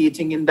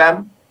replicating in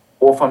them,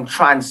 or from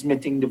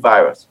transmitting the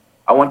virus.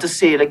 I want to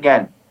say it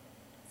again.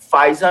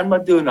 Pfizer and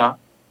Moderna,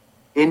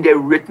 in their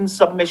written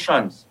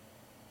submissions,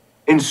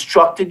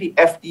 instructed the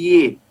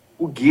FDA,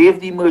 who gave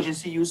the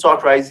emergency use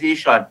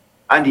authorization,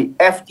 and the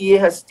FDA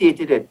has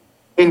stated it,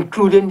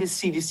 including the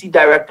CDC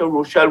Director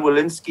Rochelle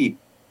Walensky,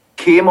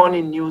 came on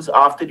in news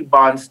after the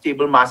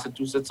Barnstable,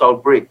 Massachusetts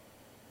outbreak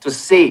to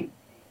say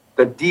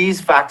that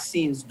these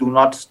vaccines do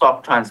not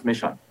stop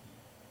transmission.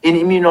 In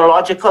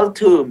immunological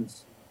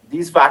terms,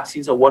 these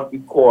vaccines are what we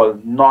call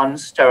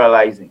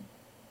non-sterilizing.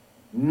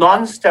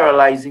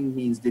 Non-sterilizing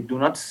means they do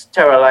not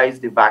sterilize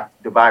the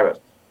virus.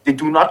 They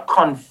do not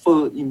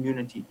confer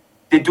immunity.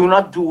 They do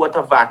not do what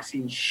a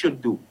vaccine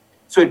should do.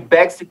 So it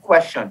begs the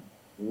question,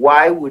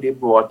 why were they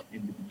brought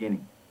in the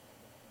beginning?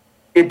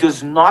 It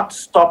does not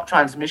stop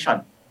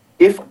transmission.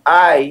 If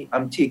I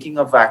am taking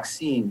a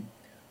vaccine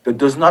that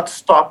does not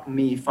stop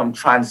me from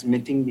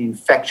transmitting the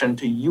infection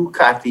to you,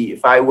 Kathy,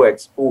 if I were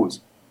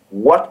exposed,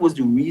 what was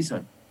the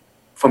reason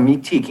for me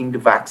taking the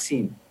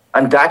vaccine?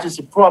 And that is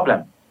the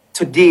problem.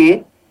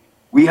 Today,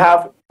 we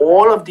have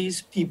all of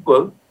these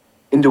people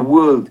in the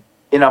world,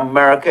 in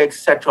America,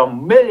 etc.,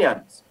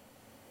 millions,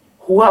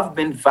 who have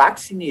been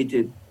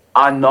vaccinated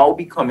are now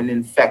becoming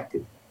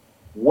infected.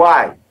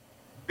 Why?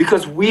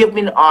 Because we have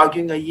been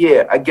arguing a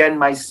year, again,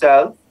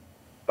 myself,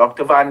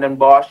 Dr. Vanden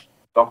Bosch,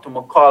 Dr.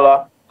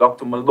 McCullough,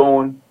 Dr.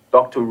 Malone,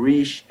 Dr.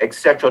 Reish,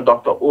 etc.,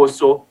 Dr.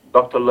 Oso,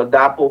 Dr.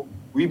 Ladapo,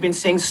 we've been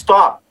saying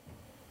stop.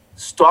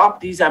 Stop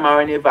these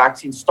mRNA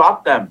vaccines,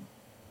 stop them.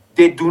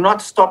 They do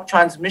not stop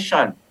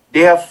transmission.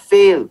 They have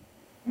failed.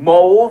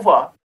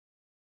 Moreover,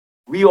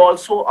 we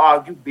also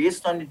argue,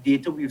 based on the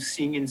data we've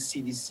seen in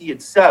CDC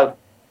itself,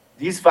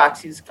 these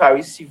vaccines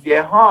carry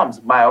severe harms: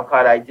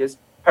 myocarditis,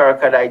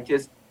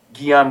 pericarditis,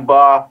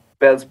 Guillain-Barré,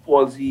 Bell's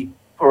palsy,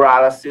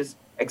 paralysis,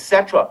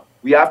 etc.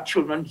 We have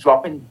children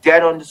dropping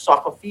dead on the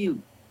soccer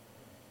field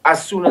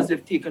as soon as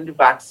they've taken the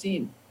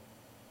vaccine.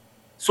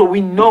 So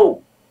we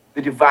know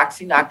that the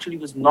vaccine actually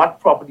was not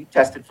properly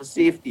tested for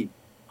safety.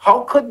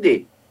 How could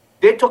they?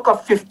 They took a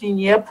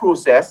 15-year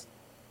process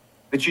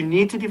that you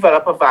need to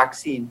develop a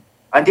vaccine,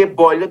 and they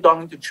boiled it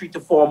down into 3 to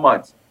 4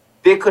 months.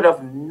 They could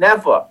have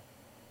never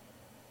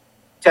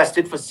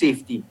tested for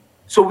safety.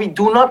 So we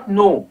do not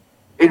know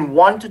in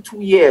 1 to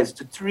 2 years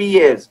to 3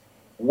 years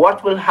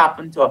what will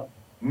happen to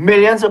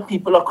millions of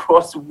people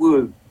across the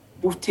world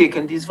who've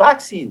taken these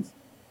vaccines.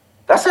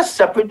 That's a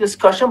separate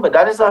discussion, but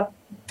that is a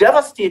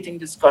devastating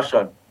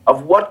discussion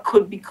of what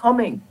could be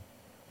coming.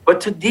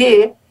 But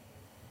today,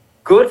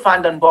 Gerd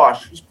van den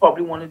Bosch, who's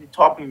probably one of the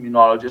top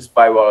immunologists,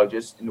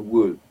 virologists in the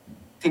world,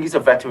 I think he's a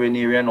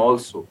veterinarian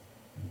also,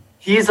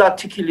 he's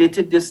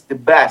articulated this the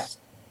best.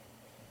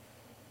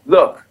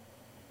 Look,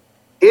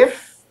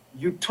 if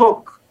you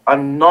took a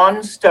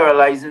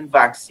non-sterilizing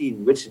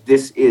vaccine, which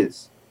this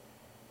is,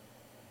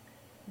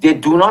 they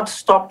do not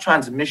stop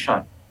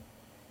transmission.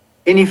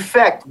 In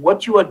effect,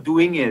 what you are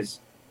doing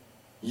is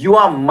you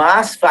are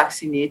mass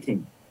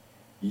vaccinating.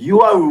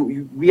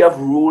 We have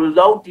rolled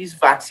out these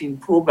vaccine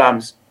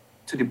programs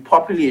to the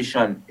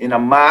population in a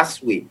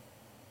mass way.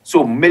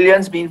 So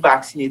millions being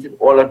vaccinated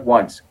all at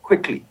once,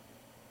 quickly.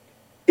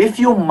 If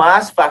you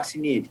mass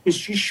vaccinate,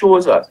 history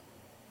shows us,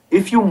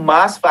 if you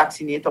mass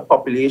vaccinate a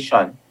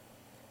population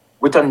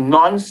with a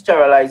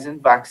non-sterilizing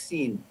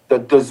vaccine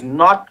that does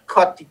not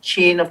cut the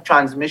chain of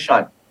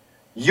transmission,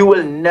 you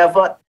will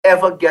never,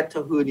 ever get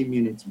to herd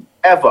immunity,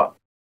 ever,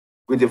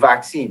 with the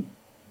vaccine.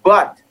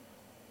 But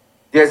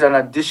there's an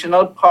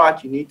additional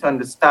part you need to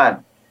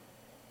understand.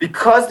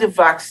 Because the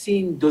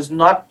vaccine does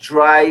not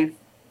drive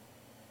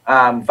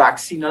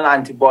vaccinal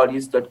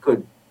antibodies that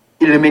could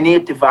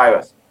eliminate the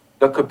virus,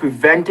 that could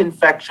prevent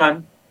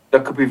infection,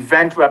 that could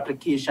prevent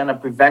replication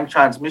and prevent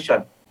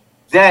transmission,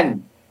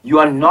 then you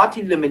are not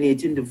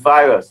eliminating the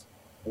virus.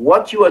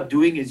 What you are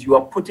doing is you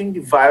are putting the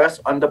virus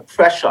under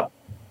pressure,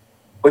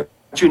 but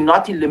you're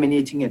not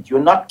eliminating it. You're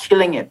not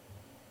killing it.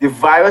 The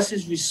virus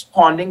is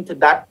responding to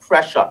that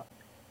pressure.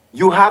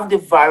 You have the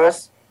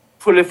virus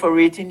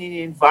proliferating in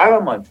the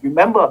environment.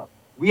 Remember,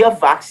 we are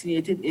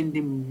vaccinated in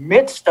the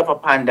midst of a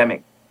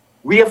pandemic.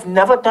 We have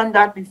never done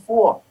that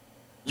before.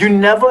 You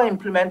never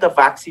implement a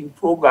vaccine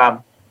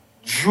program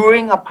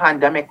during a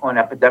pandemic or an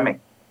epidemic.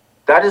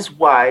 That is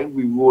why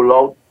we roll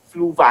out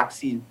flu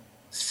vaccine.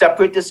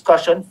 Separate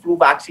discussion, flu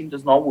vaccine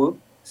does not work,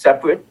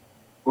 separate.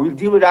 We'll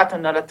deal with that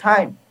another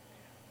time.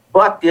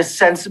 But they're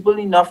sensible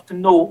enough to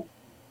know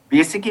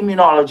basic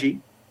immunology,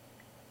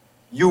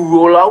 You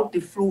roll out the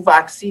flu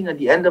vaccine at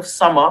the end of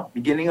summer,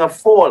 beginning of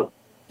fall.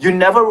 You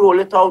never roll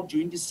it out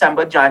during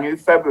December, January,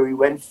 February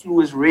when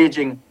flu is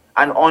raging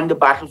and on the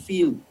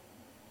battlefield.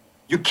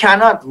 You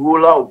cannot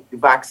roll out the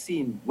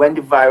vaccine when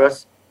the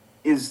virus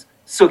is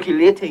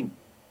circulating,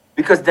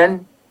 because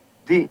then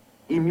the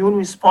immune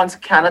response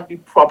cannot be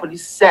properly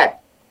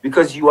set,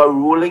 because you are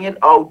rolling it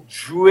out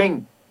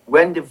during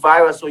when the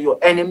virus or your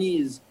enemy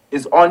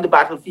is on the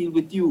battlefield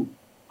with you.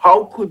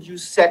 How could you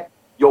set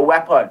your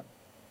weapon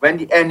when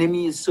the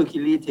enemy is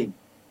circulating?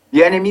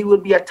 The enemy will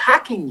be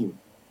attacking you.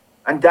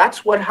 And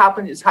that's what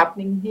is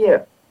happening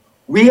here.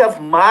 We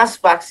have mass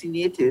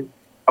vaccinated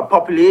a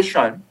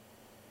population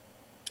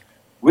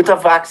with a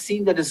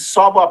vaccine that is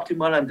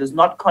suboptimal and does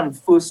not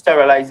confer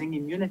sterilizing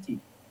immunity.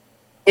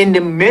 In the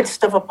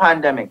midst of a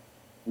pandemic,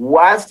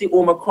 whilst the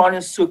Omicron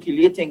is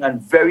circulating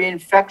and very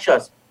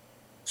infectious,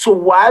 so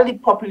while the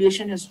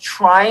population is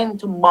trying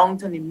to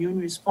mount an immune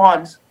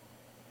response,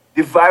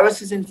 the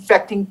virus is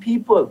infecting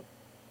people.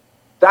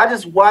 That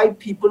is why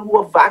people who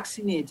are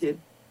vaccinated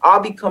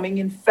are becoming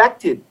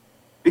infected,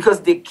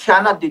 because they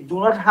do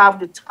not have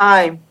the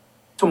time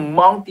to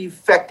mount the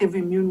effective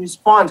immune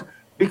response,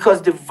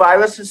 because the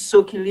virus is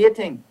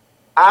circulating.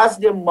 As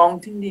they're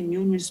mounting the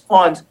immune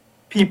response,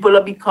 people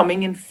are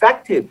becoming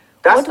infected.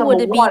 That's what would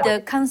number be one.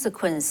 the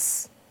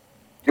consequence?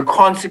 The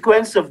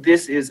consequence of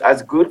this is,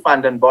 as Gert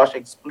van den Bosch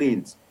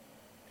explains,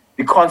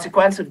 the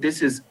consequence of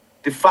this is,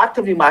 the fact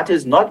of the matter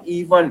is not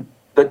even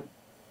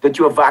that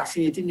you are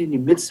vaccinated in the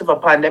midst of a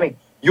pandemic.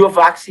 You are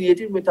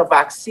vaccinated with a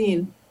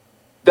vaccine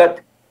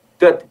that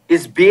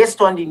is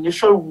based on the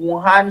initial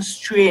Wuhan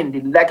strain,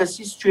 the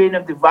legacy strain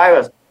of the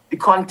virus. The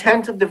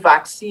content of the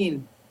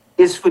vaccine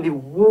is for the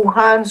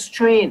Wuhan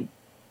strain.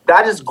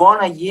 That is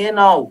gone a year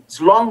now.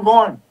 It's long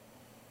gone.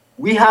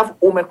 We have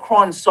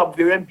Omicron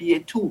subvariant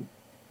BA2.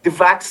 The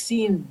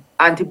vaccine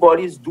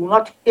antibodies do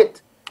not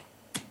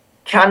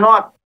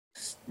cannot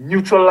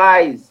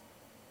neutralize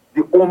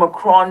the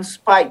Omicron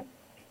spike.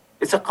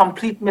 It's a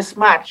complete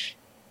mismatch.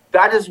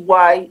 That is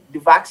why the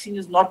vaccine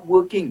is not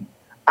working.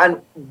 And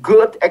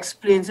Gert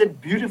explains it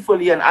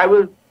beautifully, and I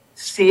will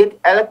say it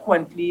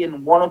eloquently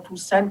in one or two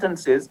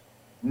sentences,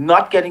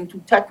 not getting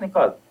too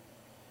technical.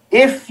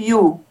 If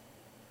you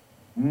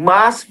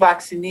mass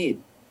vaccinate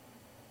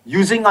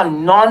using a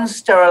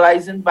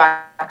non-sterilizing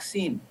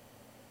vaccine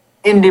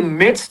in the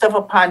midst of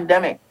a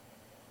pandemic,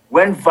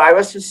 when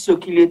virus is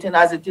circulating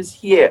as it is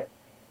here,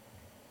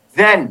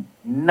 then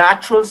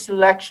natural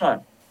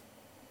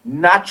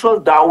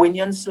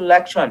Darwinian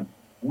selection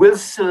will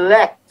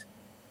select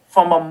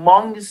from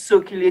among the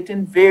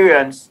circulating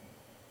variants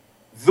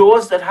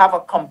those that have a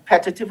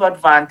competitive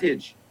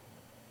advantage,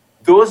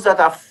 those that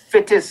are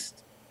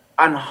fittest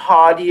and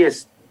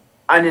hardiest,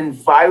 and in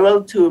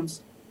viral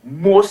terms,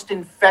 most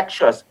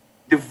infectious.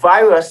 The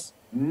virus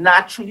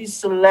naturally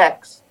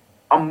selects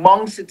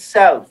amongst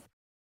itself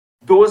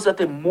those are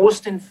the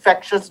most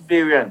infectious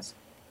variants,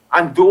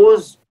 and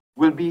those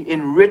will be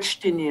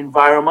enriched in the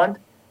environment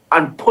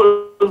and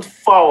pulled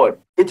forward.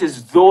 It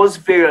is those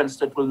variants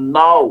that will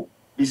now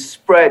be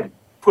spread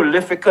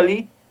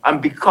prolifically and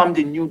become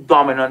the new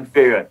dominant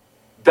variant.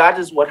 That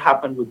is what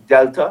happened with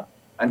Delta,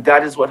 and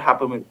that is what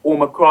happened with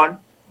Omicron,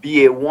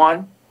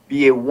 BA1,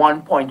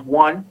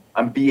 BA1.1,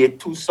 and BA2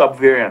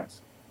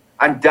 subvariants.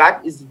 And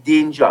that is the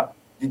danger.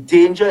 The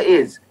danger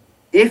is,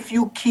 if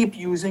you keep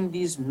using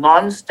these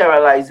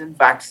non-sterilizing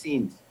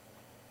vaccines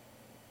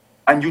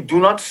and you do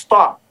not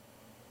stop,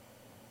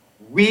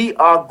 we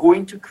are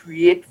going to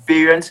create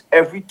variants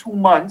every 2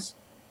 months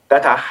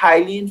that are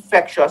highly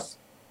infectious,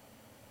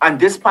 and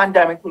this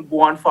pandemic will go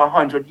on for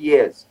 100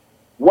 years.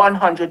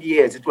 100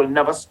 years, it will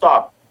never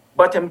stop.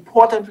 But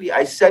importantly,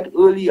 I said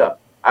earlier,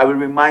 I will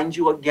remind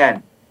you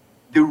again,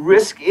 the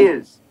risk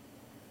is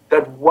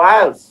that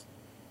whilst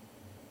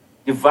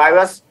the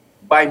virus,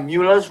 by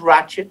Mueller's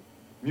ratchet,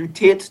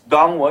 mutates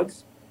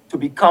downwards to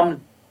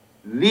become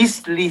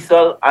least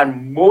lethal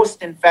and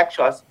most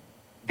infectious,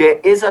 there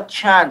is a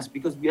chance,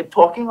 because we are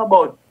talking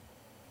about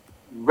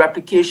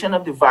replication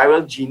of the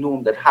viral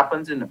genome that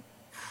happens in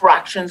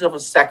fractions of a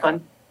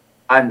second,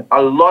 and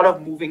a lot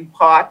of moving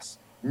parts,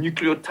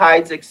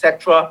 nucleotides,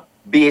 etc.,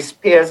 base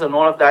pairs and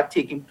all of that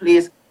taking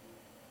place.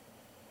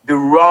 The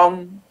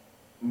wrong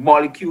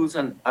molecules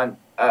and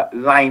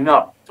line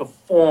up to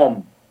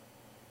form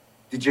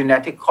the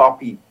genetic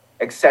copy,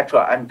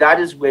 etc. And that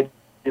is where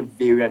the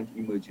variant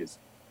emerges.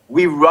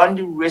 We run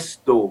the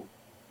risk, though,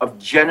 of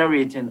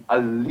generating a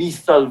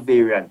lethal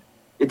variant.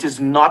 It is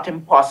not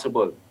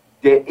impossible.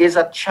 There is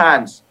a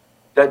chance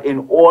that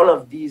in all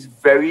of these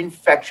very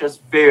infectious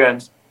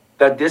variants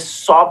that this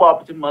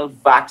suboptimal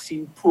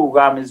vaccine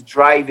program is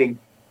driving,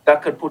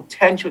 that could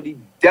potentially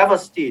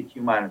devastate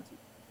humanity.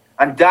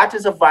 And that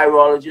is a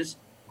virologist's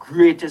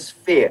greatest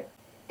fear.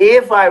 A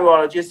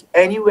virologist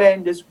anywhere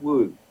in this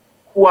world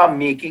who are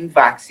making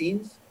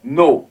vaccines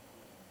know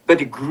that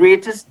the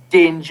greatest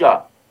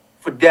danger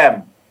for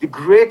them, the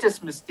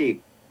greatest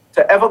mistake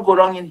to ever go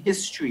down in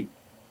history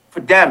for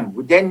them,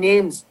 with their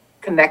names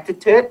connected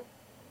to it,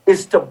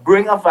 is to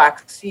bring a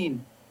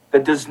vaccine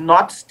that does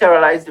not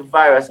sterilize the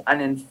virus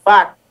and in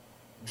fact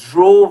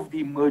drove the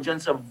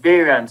emergence of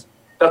variants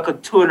that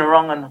could turn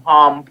around and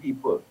harm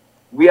people.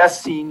 We are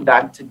seeing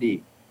that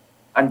today.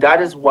 And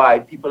that is why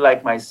people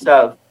like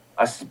myself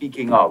are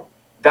speaking out.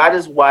 That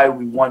is why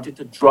we wanted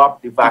to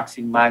drop the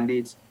vaccine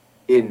mandates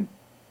in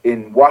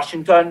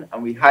Washington,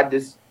 and we had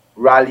this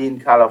rally in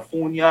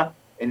California,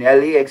 in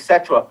LA,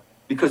 etc.,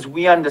 because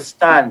we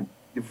understand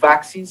the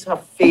vaccines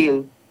have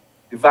failed.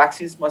 The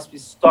vaccines must be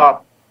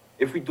stopped.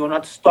 If we do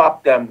not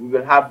stop them, we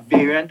will have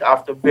variant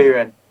after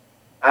variant,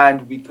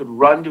 and we could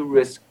run the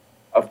risk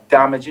of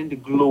damaging the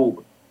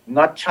globe,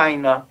 not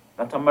China,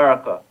 not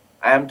America.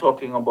 I am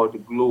talking about the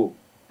globe.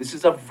 This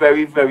is a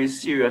very, very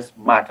serious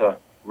matter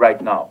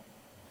right now.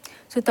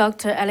 So,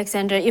 Dr.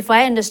 Alexander, if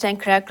I understand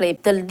correctly,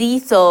 the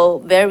lethal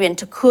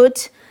variant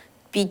could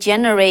be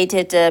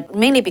generated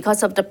mainly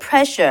because of the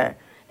pressure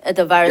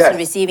the virus is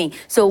receiving.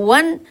 So,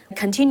 one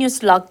continuous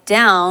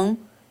lockdown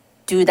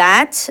do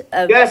that.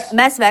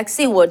 Mass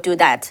vaccine will do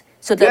that.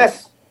 So,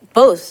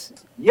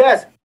 both.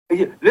 Yes.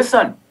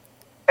 Listen,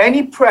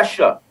 any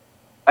pressure,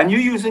 and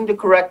you're using the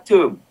correct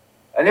term.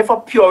 And if a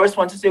purist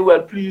wants to say,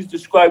 well, please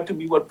describe to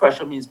me what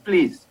pressure means,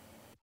 please.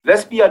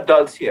 Let's be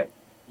adults here.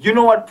 You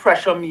know what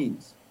pressure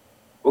means,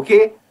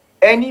 okay?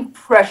 Any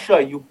pressure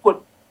you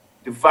put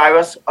the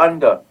virus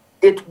under,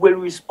 it will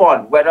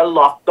respond, whether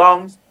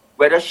lockdowns,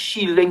 whether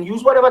shielding,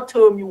 use whatever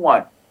term you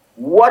want.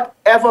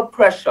 Whatever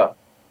pressure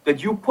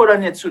that you put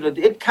on it so that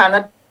it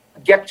cannot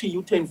get to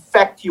you to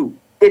infect you,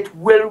 it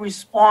will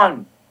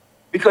respond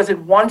because it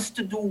wants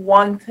to do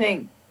one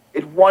thing.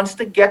 It wants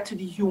to get to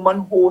the human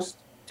host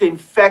to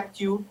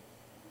infect you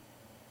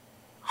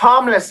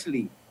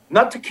harmlessly,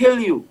 not to kill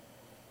you.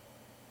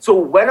 So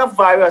when a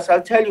virus,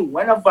 I'll tell you,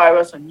 when a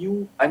virus, a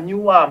new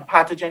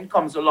pathogen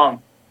comes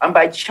along, and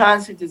by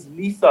chance it is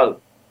lethal,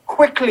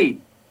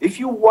 quickly, if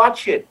you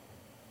watch it,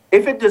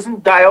 if it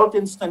doesn't die out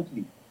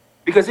instantly,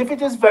 because if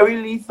it is very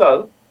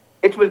lethal,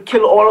 it will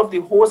kill all of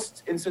the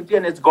hosts instantly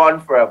and it's gone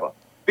forever,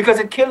 because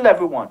it killed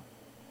everyone.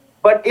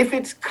 But if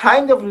it's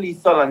kind of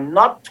lethal and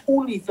not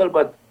too lethal,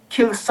 but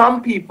kills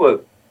some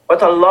people,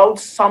 but allowed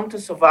some to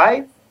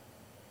survive,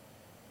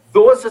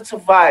 those that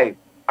survive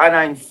and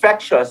are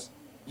infectious,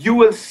 you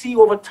will see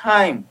over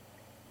time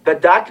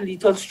that that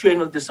lethal strain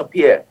will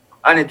disappear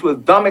and it will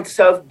dumb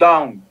itself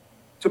down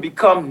to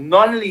become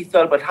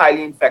non-lethal but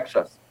highly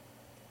infectious.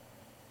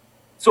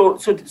 So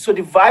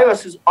the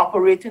virus is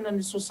operating in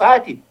the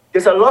society.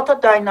 There's a lot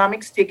of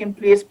dynamics taking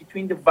place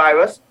between the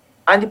virus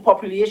and the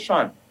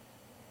population.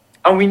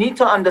 And we need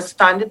to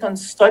understand it and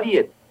study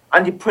it.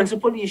 And the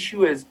principal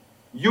issue is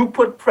you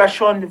put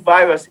pressure on the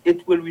virus,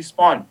 it will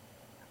respond.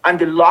 And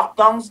the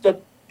lockdowns, the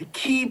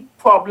key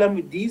problem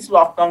with these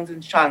lockdowns in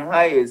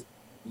Shanghai is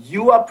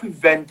you are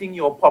preventing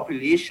your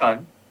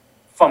population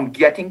from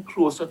getting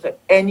closer to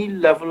any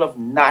level of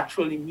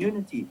natural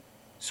immunity.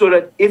 So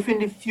that if in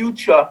the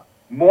future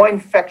more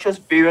infectious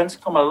variants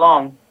come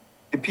along,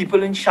 the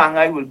people in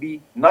Shanghai will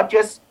be not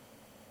just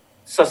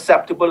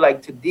susceptible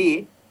like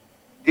today,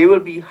 they will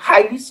be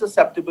highly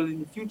susceptible in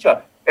the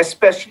future,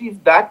 especially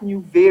if that new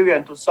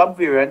variant or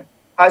subvariant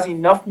has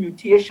enough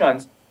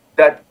mutations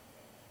that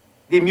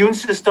the immune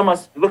system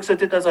looks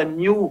at it as a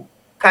new,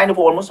 kind of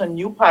almost a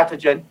new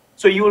pathogen,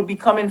 so you will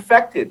become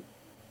infected.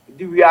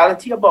 The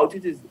reality about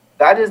it is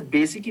that is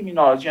basic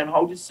immunology and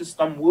how the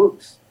system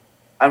works.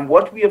 And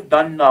what we have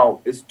done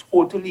now is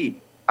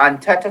totally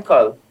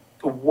antithetical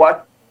to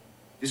what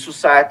the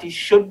society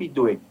should be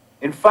doing.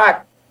 In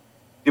fact,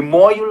 the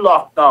more you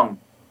lock down,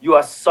 you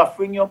are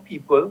suffering your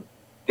people.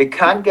 They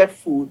can't get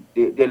food.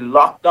 They're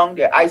locked down.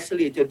 They're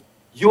isolated.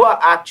 You are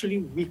actually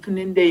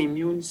weakening the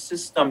immune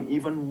system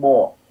even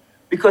more.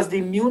 Because the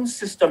immune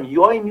system,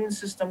 your immune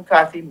system,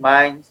 Kathy,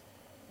 mine,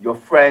 your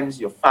friends,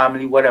 your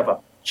family, whatever,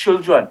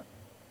 children,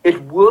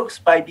 it works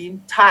by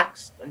being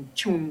taxed and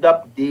tuned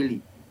up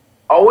daily.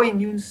 Our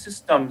immune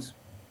systems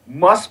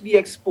must be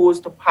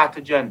exposed to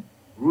pathogen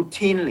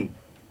routinely.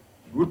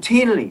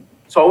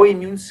 So our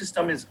immune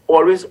system is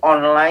always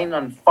online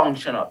and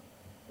functional.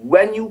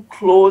 When you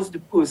close the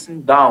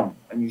person down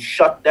and you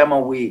shut them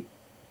away,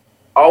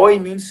 our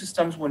immune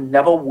systems will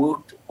never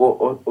work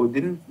or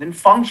didn't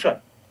function.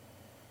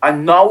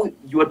 And now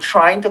you're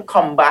trying to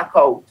come back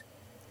out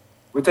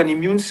with an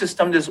immune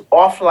system that's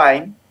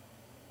offline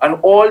and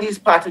all these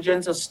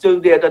pathogens are still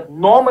there that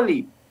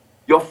normally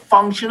your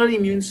functional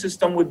immune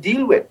system would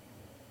deal with.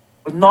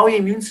 But now your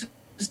immune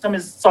system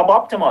is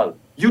suboptimal.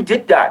 You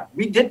did that.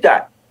 We did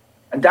that.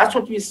 And that's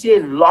what we're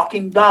saying.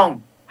 Locking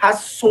down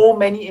has so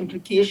many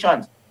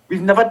implications.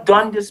 We've never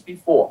done this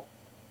before.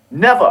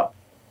 Never.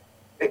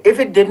 If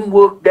it didn't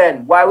work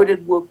then, why would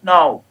it work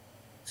now?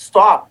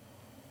 Stop.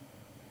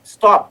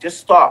 Just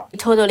stop.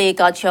 Totally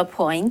got your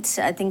point.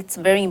 I think it's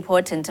a very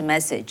important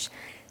message.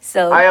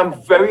 So I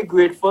am very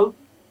grateful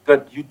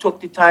that you took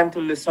the time to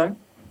listen.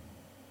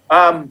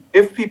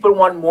 If people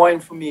want more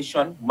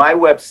information, my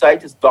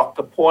website is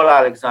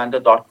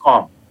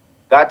drpaulalexander.com.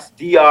 That's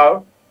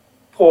Dr.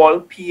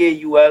 Paul,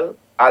 Paul,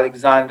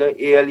 Alexander,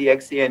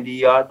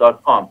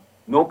 ALEXANDER.com.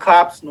 No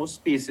caps, no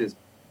spaces.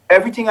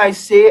 Everything I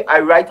say,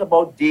 I write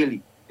about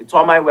daily. It's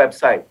on my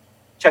website.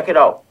 Check it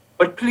out.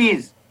 But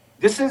please,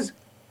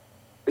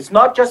 it's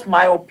not just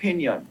my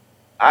opinion.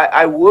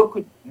 I work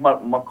with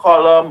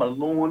McCullough,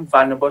 Malone,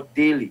 Vanderbilt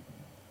daily.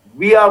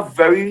 We are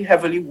very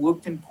heavily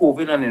worked in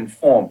COVID and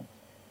informed.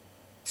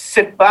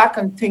 Sit back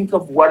and think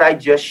of what I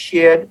just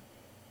shared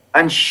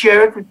and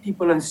share it with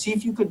people and see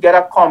if you could get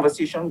a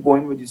conversation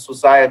going with the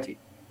society.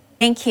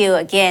 Thank you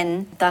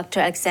again, Dr.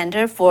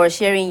 Alexander, for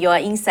sharing your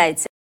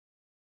insights.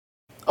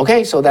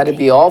 Okay, so that'll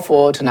be all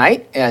for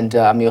tonight. And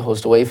I'm your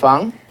host, Wei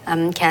Fang.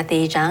 I'm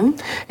Kathy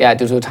Zhang. Yeah,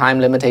 due to time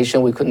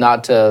limitation, we could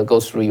not go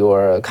through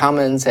your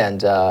comments and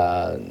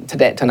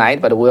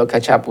tonight, but we'll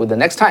catch up with the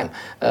next time.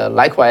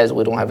 Likewise,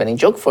 we don't have any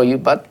joke for you,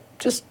 but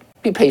just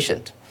be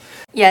patient.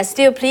 Yeah,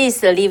 still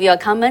please leave your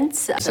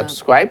comments.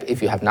 Subscribe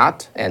if you have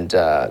not, and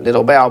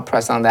little bell,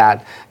 press on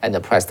that,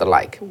 and press the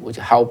like, which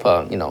help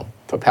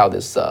propel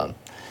this,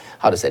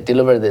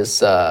 deliver this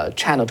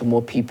channel to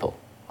more people.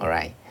 All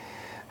right.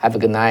 Have a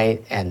good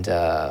night and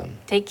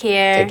take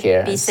care. Take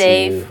care. Be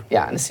safe.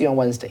 And see you on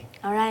Wednesday.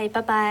 All right.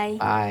 Bye-bye.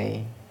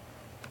 Bye.